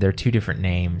call them? They're two different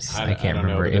names. I can't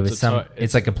remember. It was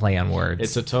it's like a play on words.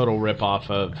 It's a total ripoff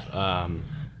of.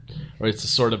 Or it's a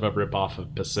sort of a ripoff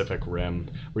of Pacific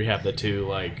Rim, where you have the two,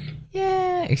 like...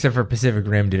 Yeah, except for Pacific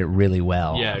Rim did it really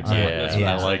well. Yeah, exactly. That's what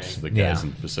I liked the guys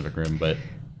in Pacific Rim, but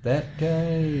that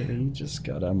guy, he just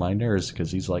got on my nerves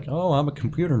because he's like, oh, I'm a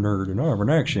computer nerd and I'm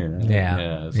an action.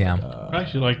 Yeah. I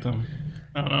actually like them.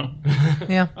 I don't know.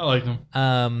 Yeah. I like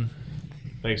them.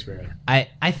 Thanks, Barry.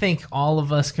 I think all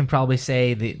of us can probably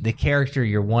say the character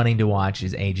you're wanting to watch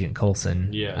is Agent Coulson.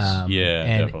 Yes.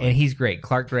 Definitely. And he's great.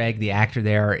 Clark Gregg, the actor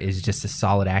there, is just a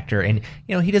solid actor. And,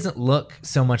 he doesn't look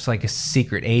so much like a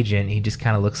secret agent. He just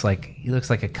kind of looks like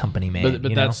a company man.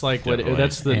 But that's like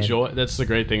that's the joy. That's the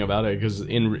great thing about it, because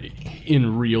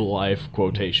in real life,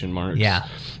 quotation marks. Yeah.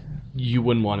 You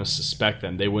wouldn't want to suspect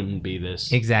them. They wouldn't be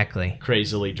this exactly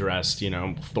crazily dressed,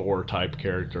 Thor type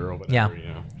character or whatever.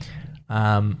 Yeah.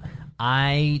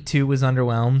 I too was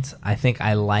underwhelmed. I think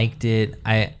I liked it.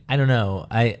 I don't know.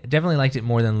 I definitely liked it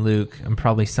more than Luke. I'm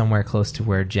probably somewhere close to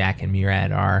where Jack and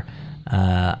Murad are.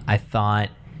 I thought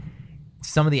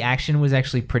some of the action was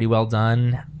actually pretty well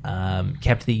done.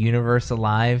 Kept the universe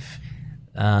alive.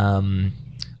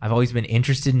 I've always been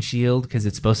interested in S.H.I.E.L.D. because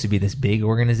it's supposed to be this big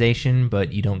organization,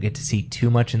 but you don't get to see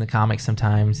too much in the comics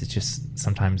sometimes. It's just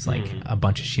sometimes like a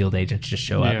bunch of S.H.I.E.L.D. agents just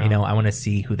show up. I want to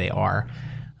see who they are.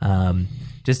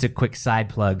 just a quick side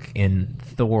plug in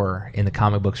Thor in the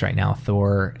comic books right now.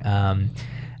 Thor,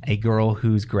 a girl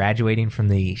who's graduating from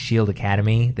the Shield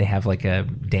Academy, they have like a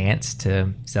dance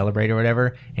to celebrate or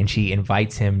whatever, and she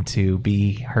invites him to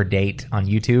be her date on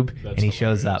YouTube, and he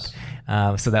shows up.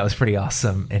 So that was pretty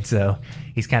awesome. And so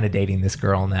he's kind of dating this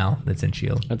girl now that's in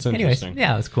Shield. That's interesting. Anyways,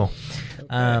 yeah, it was cool.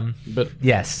 Okay. But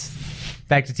yes,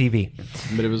 back to TV.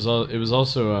 But it was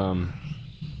also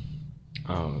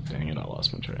oh dang it! I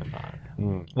lost my train of thought.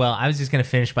 Well, I was just going to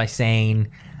finish by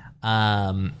saying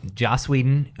Joss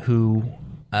Whedon, who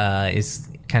is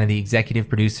kind of the executive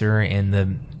producer and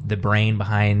the brain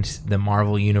behind the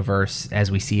Marvel universe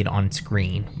as we see it on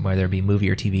screen, whether it be movie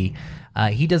or TV.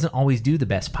 He doesn't always do the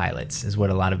best pilots, is what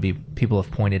a lot of people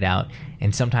have pointed out,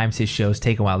 and sometimes his shows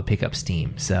take a while to pick up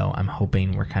steam. So I'm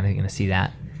hoping we're kind of going to see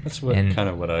that. That's kind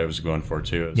of what I was going for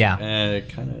too. Yeah, it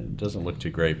kind of doesn't look too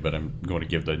great, but I'm going to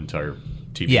give the entire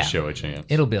TV show a chance.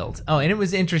 It'll build. Oh, and it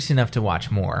was interesting enough to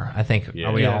watch more. I think.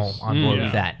 Are we all on board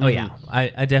with that? Oh yeah,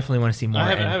 I definitely want to see more.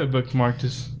 I have it bookmarked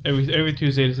just every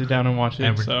Tuesday to sit down and watch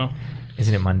it. So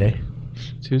isn't it Monday?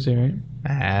 Tuesday, right?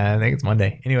 I think it's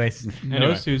Monday. Anyways,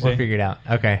 no, it's Tuesday. We'll figure it out.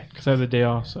 Okay, because I have the day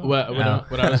off. So what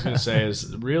I was going to say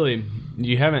is really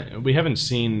we haven't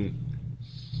seen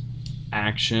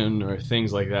action or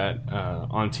things like that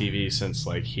on TV since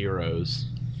like Heroes.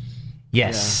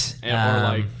 Yes, or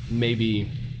like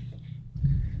maybe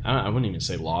I wouldn't even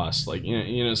say Lost. Like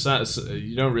it's not,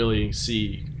 you don't really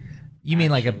see. You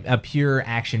mean like a pure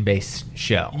action-based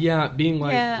show? Yeah, being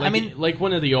like, I mean, like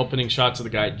one of the opening shots of the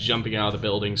guy jumping out of the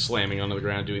building, slamming onto the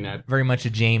ground, doing that. Very much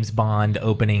a James Bond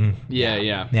opening.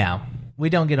 Yeah. We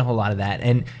don't get a whole lot of that,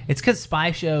 and it's because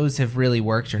spy shows have really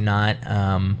worked or not.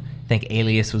 I think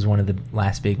Alias was one of the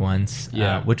last big ones,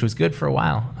 which was good for a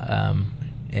while.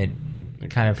 It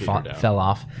kind of fell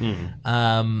off.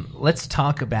 Let's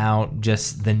talk about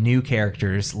just the new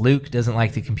characters. Luke doesn't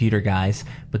like the computer guys,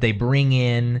 but they bring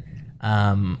in...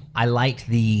 I liked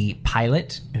the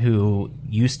pilot who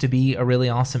used to be a really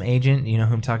awesome agent. You know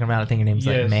who I'm talking about? I think her name's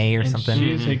like May or something.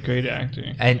 She is a great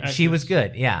actor. And she was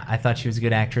good. Yeah, I thought she was a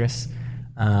good actress.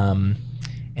 And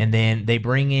then they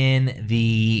bring in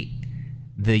the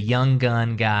young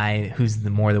gun guy who's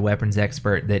the weapons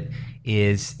expert.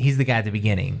 He's the guy at the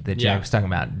beginning that Jack was talking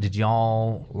about. Did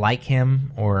y'all like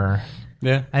him or...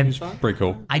 Yeah, he's pretty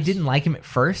cool. I didn't like him at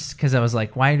first because I was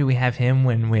like, why do we have him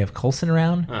when we have Coulson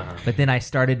around? But then I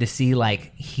started to see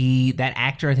like that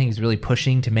actor I think is really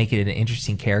pushing to make it an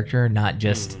interesting character, not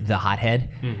just the hothead.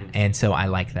 And so I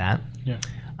like that. Yeah.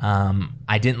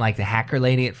 I didn't like the hacker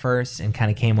lady at first and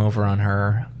kind of came over on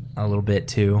her a little bit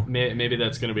too. Maybe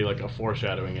that's going to be like a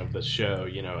foreshadowing of the show.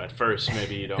 At first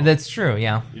maybe you don't. That's true.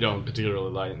 Yeah. You don't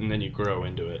particularly like, and then you grow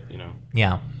into it.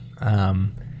 Yeah.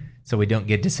 So we don't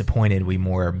get disappointed. We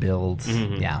more build.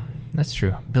 Yeah, that's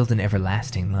true. Build an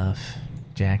everlasting love,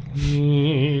 Jack.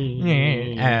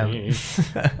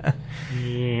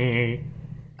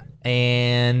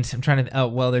 And I'm trying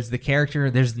to... there's the character.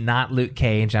 There's not Luke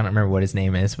Cage. I don't remember what his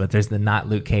name is, but there's the not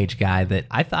Luke Cage guy that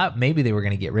I thought maybe they were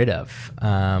going to get rid of.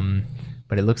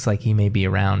 But it looks like he may be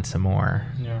around some more.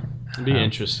 Yeah. It'd be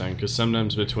interesting because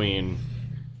sometimes between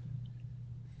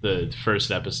the first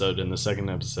episode and the second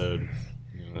episode...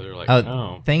 They're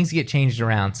like, things get changed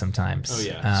around sometimes. Oh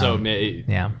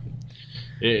yeah.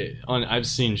 I've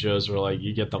seen shows where like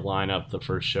you get the lineup the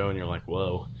first show and you're like,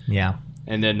 whoa. Yeah.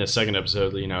 And then the second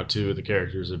episode, two of the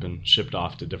characters have been shipped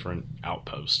off to different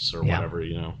outposts or whatever.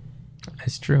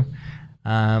 That's true.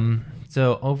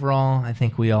 So overall, I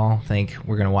think we all think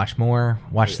we're going to watch more.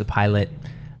 Watch the pilot.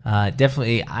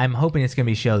 Definitely, I'm hoping it's going to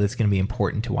be a show that's going to be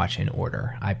important to watch in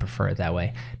order. I prefer it that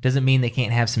way. Doesn't mean they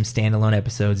can't have some standalone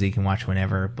episodes that you can watch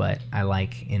whenever, but I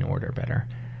like in order better.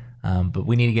 But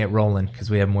we need to get rolling because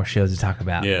we have more shows to talk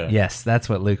about. Yeah. Yes, that's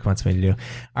what Luke wants me to do.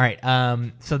 All right.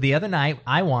 So the other night,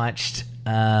 I watched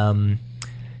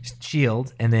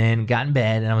Shield and then got in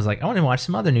bed and I was like, I want to watch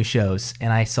some other new shows.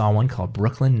 And I saw one called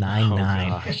Brooklyn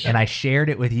Nine-Nine. And I shared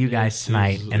it with you guys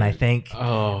tonight. And I think,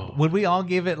 would we all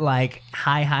give it like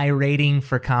high rating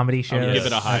for comedy shows? I'll give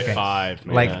it a high 5,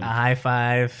 man. Like a high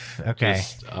 5? Okay.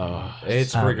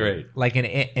 It's pretty great. Like an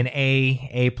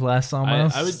A plus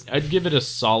almost? I'd give it a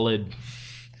solid...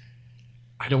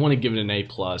 I don't want to give it an A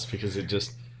plus because it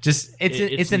just...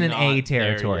 It's in an A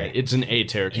territory. It's an A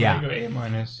territory. Yeah. A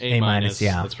minus. A minus,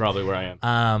 yeah. That's probably where I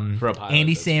am. For a pilot,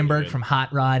 Andy Samberg from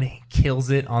Hot Rod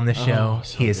kills it on the show.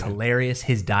 He is hilarious.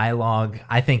 His dialogue,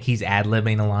 I think he's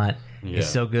ad-libbing a lot. He's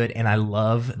so good. And I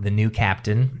love the new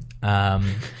captain.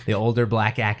 the older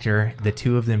black actor. The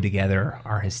two of them together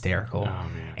are hysterical. Oh,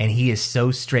 man. And he is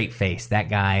so straight-faced. That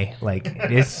guy, like,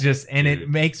 it's just, and it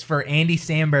makes for Andy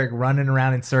Samberg running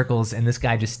around in circles, and this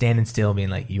guy just standing still, being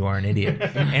like, "You are an idiot."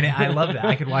 And I love that.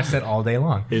 I could watch that all day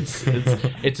long. It's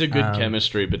a good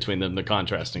chemistry between them, the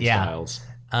contrasting styles.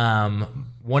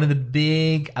 One of the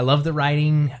big, I love the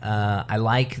writing. I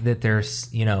like that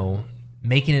there's,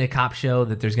 making it a cop show,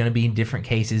 that there's going to be different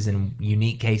cases and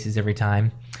unique cases every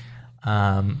time.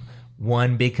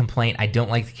 One big complaint, I don't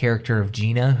like the character of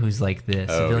Gina, who's like the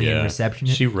civilian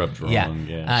receptionist. She rubbed wrong.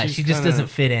 Yeah. She just doesn't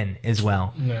fit in as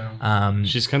well. No.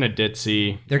 She's kind of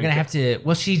ditzy. They're going to have to,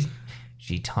 well, she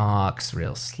talks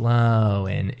real slow,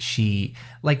 and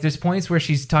there's points where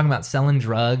she's talking about selling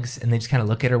drugs, and they just kind of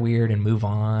look at her weird and move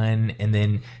on. And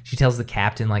then she tells the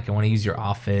captain, like, "I want to use your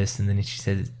office." And then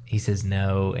he says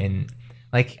no. And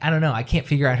like, I don't know. I can't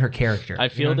figure out her character. I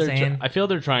feel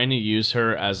they're trying to use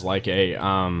her as like a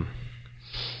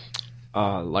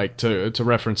like to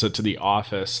reference it to The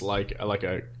Office, like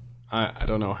a I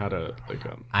don't know how to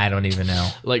I don't even know.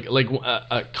 Like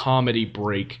a comedy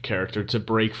break character to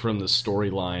break from the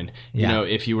storyline. You know,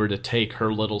 if you were to take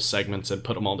her little segments and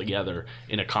put them all together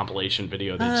in a compilation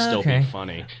video, they'd still be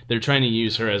funny. They're trying to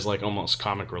use her as like almost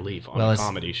comic relief on a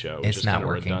comedy show, which is kind of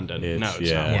redundant. It's not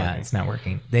working. It's not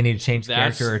working. They need to change the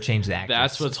character or change the actress.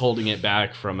 That's what's holding it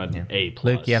back from an A+.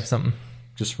 Luke, you have something?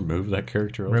 Just remove that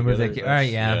character altogether. Remove that. All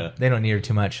right, they don't need her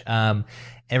too much.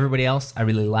 Everybody else, I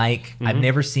really like. I've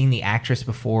never seen the actress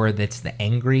before. That's the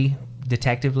angry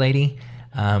detective lady.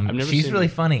 She's really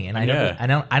funny, and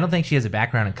I don't think she has a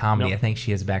background in comedy. Nope. I think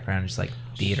she has a background in just like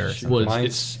theater. Or something.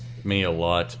 Reminds me a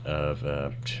lot of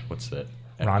what's that?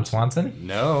 Ron Swanson?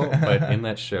 No, but in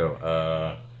that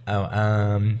show.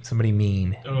 Somebody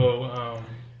mean.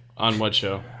 On what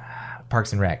show?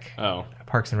 Parks and Rec. Oh,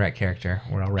 Parks and Rec character.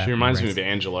 We're all she reminds me of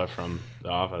Angela from The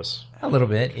Office. A little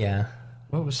bit, yeah.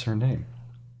 What was her name?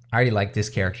 I already like this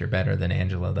character better than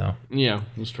Angela, though. Yeah,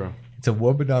 that's true. It's a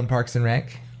woman on Parks and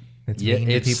Rec. It's mean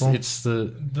to people. It's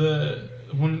the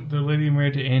lady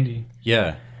married to Andy.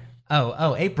 Yeah.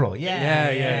 Oh, April.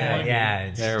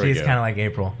 Yeah. She's kind of like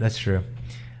April. That's true.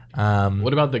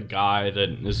 What about the guy that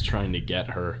is trying to get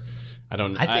her? I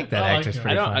think that actor's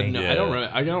pretty funny.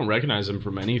 I don't recognize him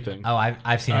from anything. Oh,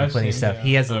 I've seen him plenty of stuff.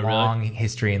 He has a long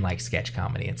history in like sketch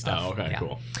comedy and stuff. Oh, okay,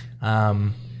 cool.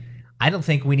 I don't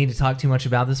think we need to talk too much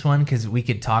about this one because we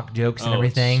could talk jokes and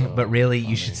everything, but really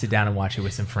you should sit down and watch it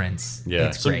with some friends. Yeah,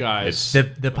 it's great. Guys.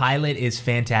 The pilot is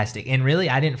fantastic, and really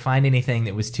I didn't find anything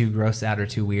that was too gross out or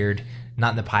too weird.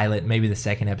 Not in the pilot, maybe the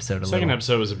second episode. Second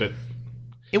episode was a bit.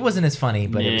 It wasn't as funny,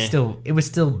 but it was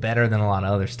still better than a lot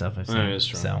of other stuff I've seen. That's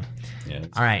true. So, yeah,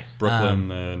 all right, Brooklyn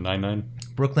Nine-Nine.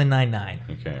 Brooklyn Nine-Nine.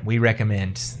 Okay, we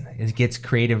recommend. It gets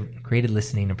creative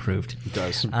listening approved. It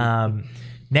does.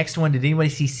 Next one, did anybody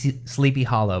see Sleepy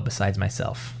Hollow besides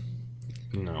myself?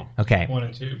 No. Okay. 1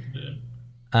 and 2 did.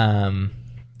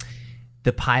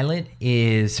 The pilot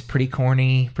is pretty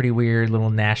corny, pretty weird, little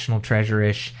National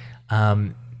Treasure-ish.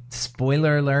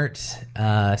 Spoiler alert,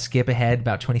 skip ahead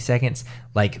about 20 seconds.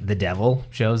 Like, the devil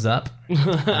shows up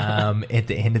at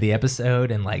the end of the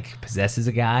episode and, like, possesses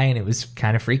a guy, and it was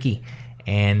kind of freaky.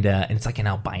 And it's like an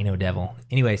albino devil.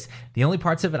 Anyways, the only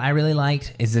parts of it I really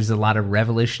liked is there's a lot of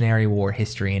Revolutionary War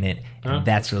history in it, and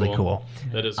that's really cool.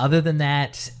 That is. Other than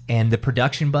that, and the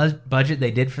production budget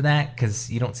they did for that, because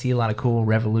you don't see a lot of cool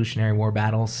Revolutionary War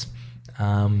battles.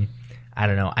 I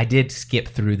don't know. I did skip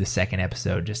through the second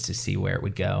episode just to see where it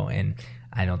would go, and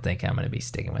I don't think I'm going to be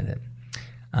sticking with it.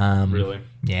 Really?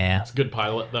 Yeah. It's a good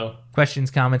pilot, though.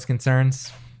 Questions, comments,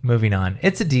 concerns? Moving on.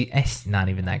 It's not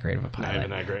even that great of a pilot. Not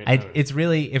even that great. It's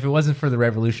really, if it wasn't for the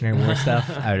Revolutionary War stuff,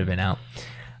 I would have been out.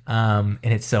 And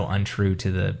it's so untrue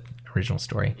to the original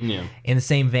story. Yeah. In the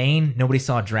same vein, nobody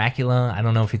saw Dracula. I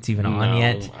don't know if it's even on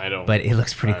yet. I don't. But it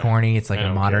looks pretty corny. It's like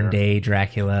a modern day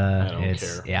Dracula. I don't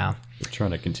care. Yeah. They're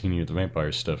trying to continue the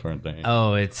vampire stuff, aren't they?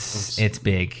 Oh, it's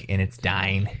big and it's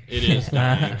dying. It is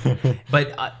dying.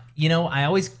 But I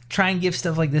always try and give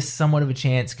stuff like this somewhat of a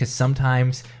chance because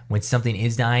sometimes when something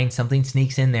is dying, something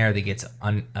sneaks in there that gets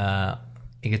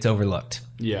it gets overlooked.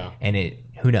 Yeah. And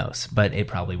who knows? But it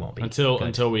probably won't be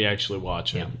until we actually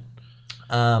watch it.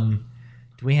 Do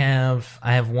we have?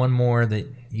 I have one more that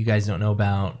you guys don't know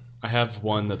about. I have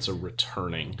one that's a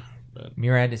returning. But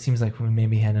Murad, it seems like we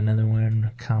maybe had another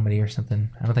one, comedy or something.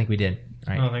 I don't think we did.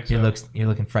 All right. I don't think so. You're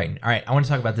looking frightened. All right, I want to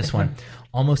talk about this one.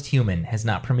 Almost Human has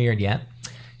not premiered yet.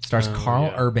 Stars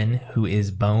Carl Urban, who is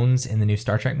Bones in the new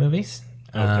Star Trek movies.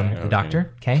 The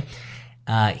Doctor. Okay.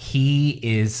 He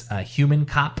is a human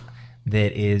cop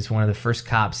that is one of the first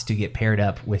cops to get paired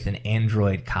up with an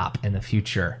android cop in the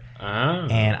future.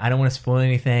 And I don't want to spoil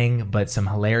anything, but some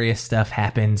hilarious stuff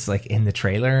happens like in the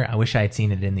trailer. I wish I had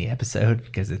seen it in the episode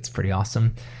because it's pretty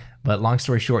awesome. But long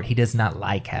story short, he does not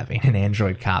like having an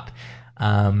android cop.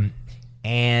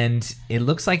 And it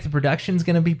looks like the production's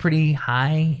going to be pretty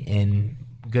high and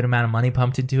good amount of money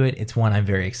pumped into it. It's one I'm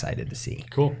very excited to see.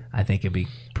 Cool. I think it'd be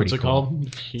pretty What's it cool.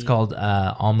 called? It's called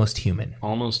Almost Human.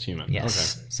 Almost Human.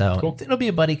 Yes. Okay. So Cool. it'll be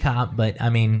a buddy cop, but I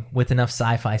mean, with enough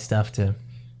sci-fi stuff to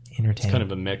entertain. It's kind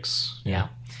of a mix. Yeah.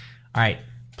 All right.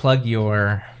 Plug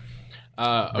your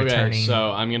Okay, returning-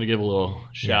 so I'm going to give a little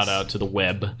shout Yes. out to the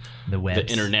web, the webs. the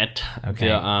internet. Okay.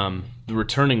 The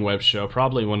returning web show,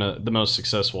 probably one of the most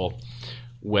successful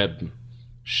web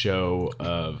show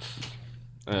of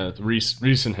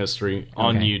recent history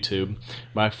on Okay. YouTube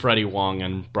by Freddie Wong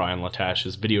and Brian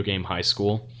Latash's Video Game High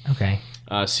School. Okay.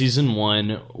 Season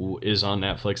 1 is on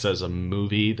Netflix as a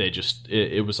movie. They just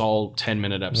it was all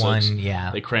 10-minute episodes. One,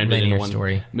 They crammed it linear into one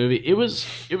story. movie. It was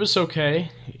okay.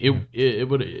 It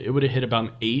would have hit about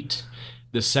an 8.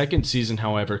 The second season,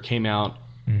 however, came out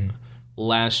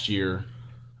last year,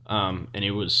 and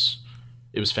it was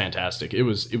fantastic. It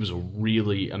was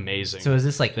really amazing. So is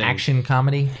this like thing. action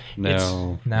comedy?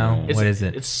 No. No. It's, What is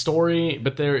it? It's story,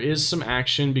 but there is some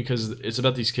action because it's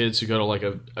about these kids who go to like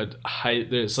a high.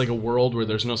 It's like a world where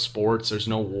there's no sports, there's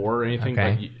no war or anything.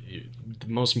 Okay. But the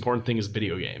most important thing is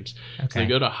video games. So Okay. they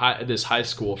go to this high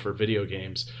school for video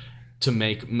games to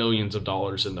make millions of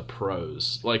dollars in the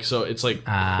pros. Like so, it's like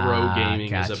pro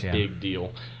gaming is gotcha. a big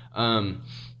deal.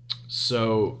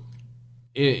 So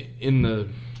in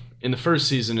the first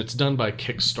season, it's done by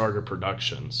Kickstarter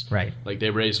Productions. Right. Like they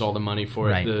raised all the money for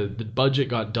it. Right. The budget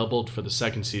got doubled for the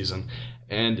second season,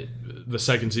 and the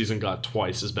second season got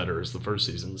twice as better as the first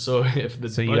season. So if the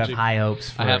So you have high hopes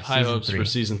for I have high season hopes 3. for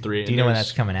season 3. Do you know when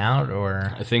that's coming out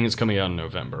or? I think it's coming out in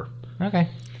November. Okay.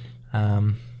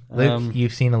 Luke,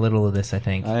 you've seen a little of this, I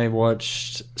think. I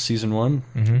watched season 1.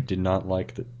 Mhm. Did not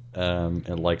like the.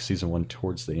 I liked season 1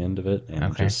 towards the end of it, and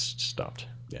Okay. just stopped.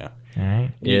 Yeah. All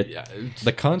right.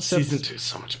 The concept. Season 2 is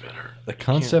so much better. The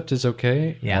concept is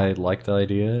okay. Yeah. I like the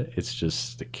idea. It's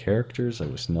just the characters. I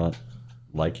was not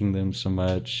liking them so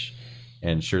much.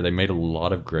 And sure, they made a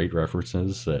lot of great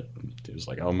references that it was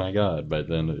like, oh my god. But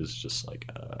then it was just like,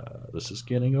 this is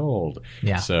getting old.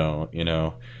 Yeah. So,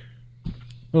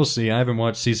 we'll see. I haven't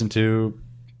watched season 2.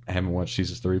 I haven't watched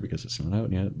season 3 because it's not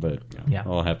out yet. But Yeah.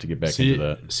 I'll have to get back into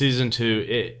that. Season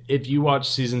 2. If you watch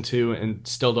season 2 and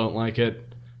still don't like it,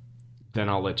 then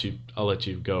I'll let you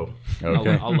go.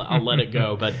 Okay. I'll let it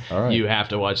go, but All right. you have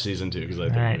to watch season 2 because I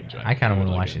think All you'll right. enjoy it. I kind of want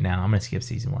to You'll watch like it now. I'm going to skip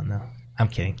season 1, though. I'm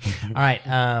kidding. All right.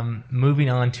 Moving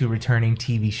on to returning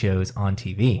TV shows on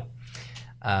TV.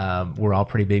 We're all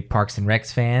pretty big Parks and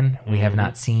Recs fan. We have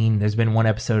not seen, there's been one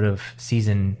episode of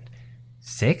season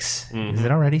 6. Is it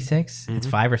already 6? It's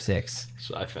 5 or 6.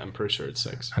 So I'm pretty sure it's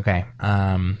 6. Okay.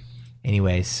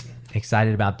 Anyways,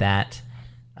 excited about that.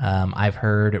 I've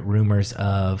heard rumors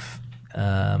of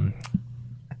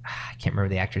I can't remember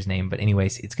the actor's name, but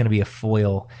anyways, it's going to be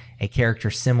a character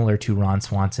similar to Ron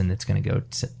Swanson that's going to go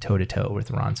toe to toe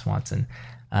with Ron Swanson.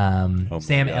 Sam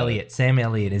God. Elliott. Sam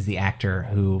Elliott is the actor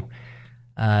who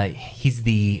he's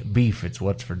the beef. It's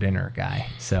what's for dinner guy.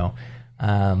 So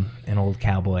an old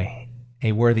cowboy,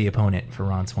 a worthy opponent for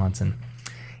Ron Swanson.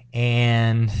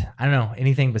 And I don't know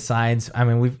anything besides. I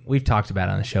mean, we've talked about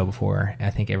it on the show before. I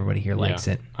think everybody here likes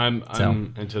it. I'm So-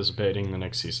 anticipating the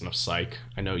next season of Psych.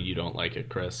 I know you don't like it,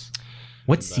 Chris.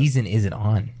 What season is it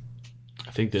on?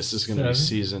 I think this is going to be 7?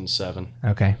 season 7.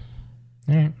 Okay,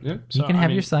 all right. Yeah, You can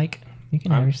have your psych. You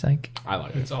can have your psych. I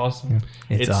like it. It's awesome.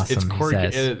 It's awesome. It's he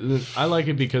quirky. says. I like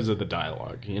it because of the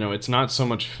dialogue. It's not so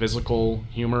much physical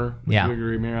humor. With Yeah.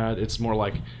 Gregory Murad. It's more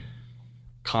like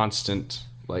constant.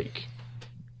 I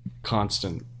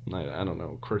don't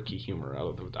know, quirky humor out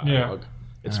of the dialogue.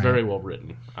 It's All very well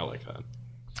written. I like that.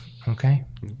 Okay.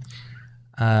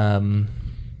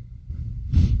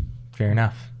 Fair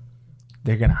enough.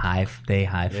 They're gonna high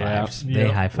five. Yeah. They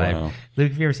Yeah. high five. Wow.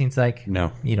 Luke, have you ever seen Psych?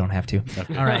 No. You don't have to.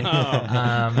 All right.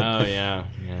 Oh yeah.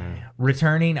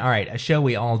 Returning. All right. A show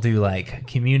we all do like.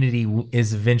 Community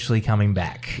is eventually coming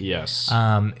back. Yes.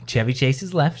 Chevy Chase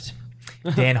is left.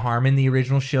 Dan Harmon, the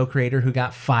original show creator, who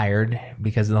got fired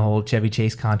because of the whole Chevy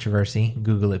Chase controversy.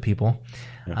 Google it, people.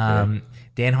 Okay.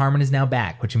 Dan Harmon is now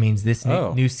back, which means this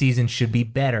Oh. new season should be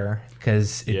better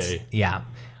because it's Yay.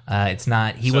 it's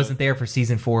not. He So- wasn't there for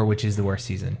season 4, which is the worst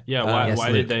season. yeah. Why? yes, why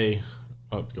Luke. did they?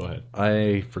 Oh, go ahead.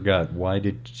 I forgot. Why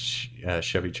did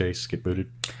Chevy Chase get booted?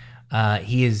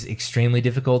 He is extremely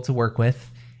difficult to work with,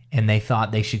 and they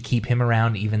thought they should keep him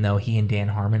around even though he and Dan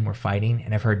Harmon were fighting.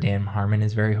 And I've heard Dan Harmon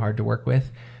is very hard to work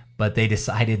with, but they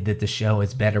decided that the show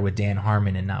is better with Dan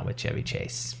Harmon and not with Chevy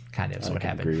Chase. Kind of is what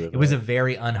happened. It was a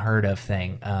very unheard of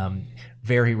thing.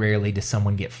 Very rarely does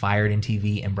someone get fired in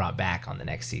TV and brought back on the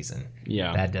next season.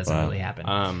 Yeah, that doesn't really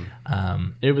happen.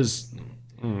 It was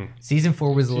season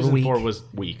 4 was a little weak. Season 4 was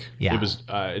weak. Yeah, it was.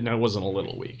 No, it wasn't a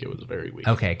little weak. It was very weak.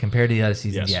 Okay, compared to the other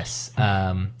seasons, yes.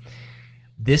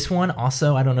 This one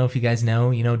also, I don't know if you guys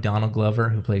know. Donald Glover,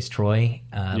 who plays Troy,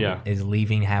 is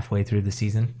leaving halfway through the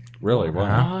season. Really?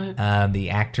 Wow.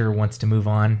 The actor wants to move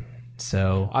on.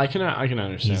 So I can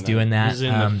understand. He's doing that. He's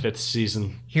in the 5th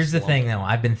season. Here's the thing, though.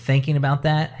 I've been thinking about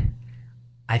that.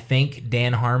 I think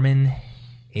Dan Harmon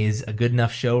is a good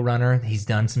enough showrunner. He's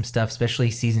done some stuff, especially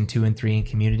season 2 and 3 in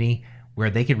Community, where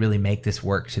they could really make this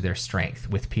work to their strength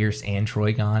with Pierce and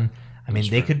Troy gone. I mean,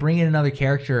 they could bring in another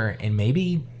character and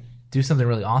maybe do something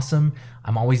really awesome.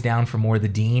 I'm always down for more of the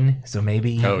Dean, so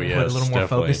maybe put a little more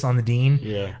focus on the Dean.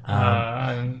 Yeah.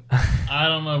 I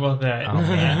don't know about that. Oh,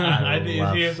 man, I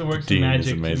think he has to work some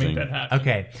magic to make that happen.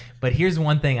 Okay, but here's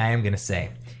one thing I am going to say.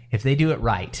 If they do it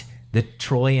right, the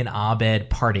Troy and Abed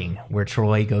parting, where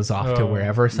Troy goes off to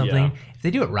wherever or something, if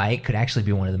they do it right, could actually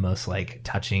be one of the most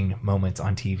touching moments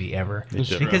on TV ever.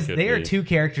 Because they are two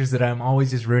characters that I'm always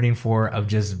just rooting for of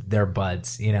just their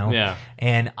buds, Yeah.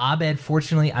 And Abed,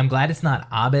 fortunately, I'm glad it's not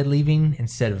Abed leaving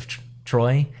instead of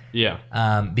Troy. Yeah.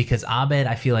 Because Abed,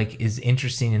 I feel like, is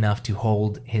interesting enough to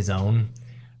hold his own.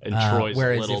 And Troy's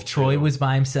whereas if Troy was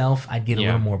by himself, I'd get a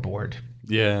little more bored.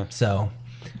 Yeah. So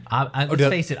let's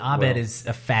face it, Abed is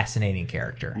a fascinating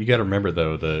character. You got to remember,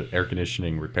 though, the air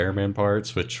conditioning repairman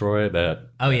parts with Troy. That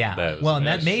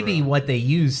may be what they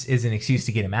use as an excuse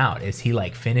to get him out. Is he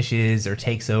finishes or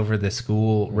takes over the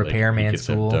school repairman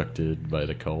school? Abducted by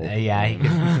the cult.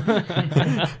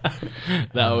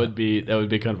 That would be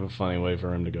kind of a funny way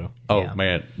for him to go. Oh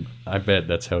man, I bet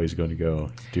that's how he's going to go,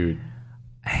 dude.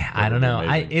 I don't know.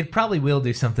 It probably will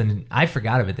do something. I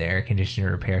forgot about the air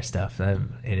conditioner repair stuff.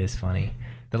 It is funny.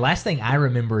 The last thing I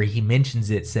remember, he mentions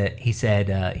he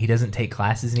said he doesn't take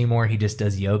classes anymore. He just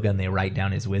does yoga, and they write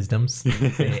down his wisdoms.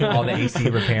 All the AC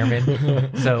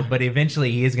repairmen. So, but eventually,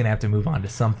 he is going to have to move on to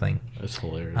something. That's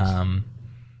hilarious.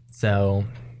 So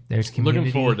there's Community.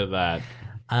 Looking forward to that.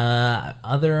 I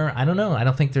don't know. I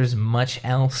don't think there's much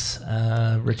else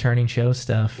returning show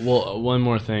stuff. Well, one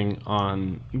more thing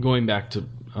on going back to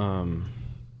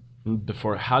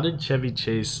before. How did Chevy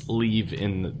Chase's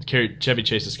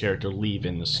character leave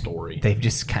in the story? They've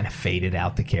just kind of faded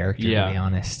out the character, to be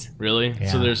honest. Really?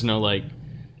 Yeah. So there's no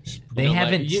they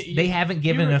haven't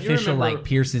given an official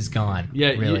Pierce is gone. Yeah,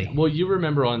 really. You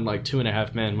remember on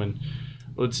 2.5 Men when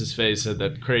what's his face had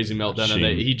that crazy meltdown and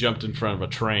he jumped in front of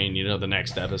a train, the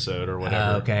next episode or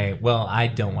whatever. Okay. Well, I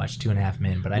don't watch 2.5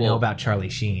 Men, but I know about Charlie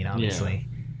Sheen, obviously.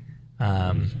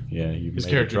 His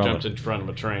character jumped in front of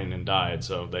a train and died,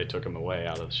 so they took him away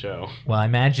out of the show. Well, I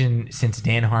imagine since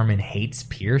Dan Harmon hates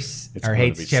Pierce or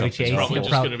hates Chevy Chase, it's just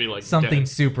going to be something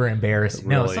super embarrassing.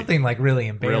 Really, no, something really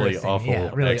embarrassing. Really awful. Yeah,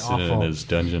 really accident awful. in his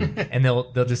dungeon. And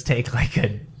they'll just take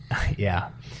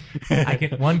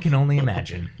one can only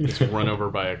imagine. Just run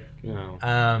over by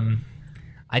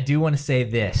I do want to say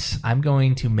this. I'm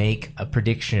going to make a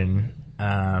prediction.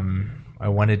 I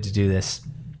wanted to do this.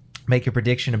 Make a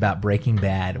prediction about Breaking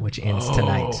Bad, which ends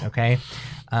tonight. Okay,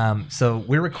 so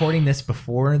we're recording this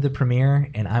before the premiere,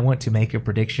 and I want to make a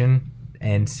prediction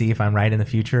and see if I'm right in the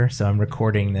future. So I'm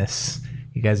recording this.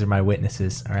 You guys are my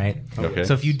witnesses. All right. Okay.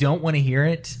 So if you don't want to hear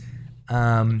it,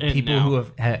 people who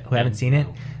haven't seen it,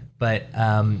 but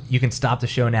you can stop the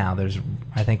show now.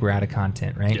 I think we're out of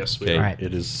content, right? Yes, we are. All right.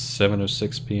 It is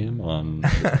 7:06 p.m. on the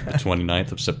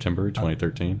 29th of September,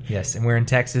 2013. Yes, and we're in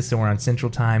Texas, so we're on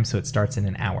Central Time, so it starts in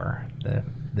an hour,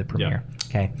 the premiere. Yep.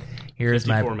 Okay, here's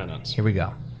 54 minutes. Here we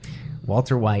go.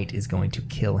 Walter White is going to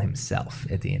kill himself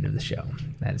at the end of the show.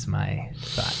 That is my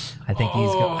thought. I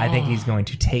think he's going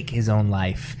to take his own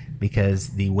life because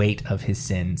the weight of his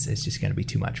sins is just going to be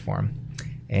too much for him.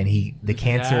 And the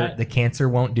cancer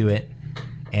won't do it,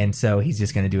 and so he's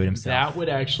just going to do it himself. That would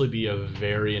actually be a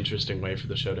very interesting way for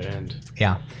the show to end.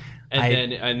 Yeah,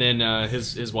 and then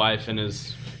his wife and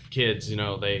his kids,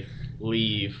 they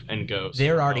leave and go.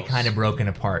 They're already kind of broken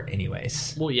apart,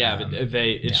 anyways. Well, yeah, but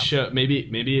maybe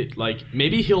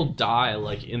he'll die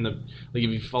if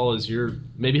he follows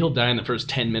maybe he'll die in the first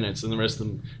 10 minutes, and the rest of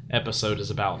the episode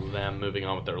is about them moving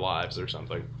on with their lives or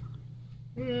something.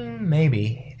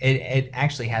 Maybe it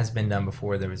actually has been done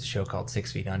before. There was a show called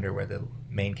 6 Feet Under where the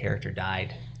main character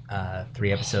died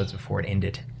 3 episodes before it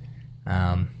ended.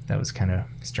 That was kind of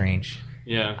strange.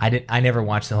 Yeah, I never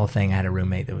watched the whole thing. I had a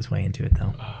roommate that was way into it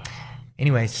though.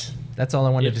 Anyways, that's all I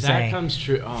wanted to say. If that comes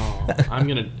true, I'm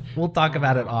gonna. We'll talk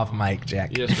about it off mic,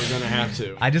 Jack. Yes, we're gonna have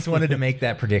to. I just wanted to make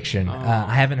that prediction.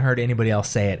 I haven't heard anybody else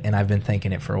say it, and I've been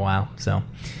thinking it for a while. So, all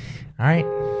right.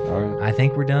 I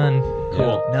think we're done.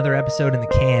 Cool. Another episode in the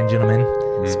can, gentlemen.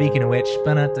 Speaking of which,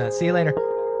 see you later.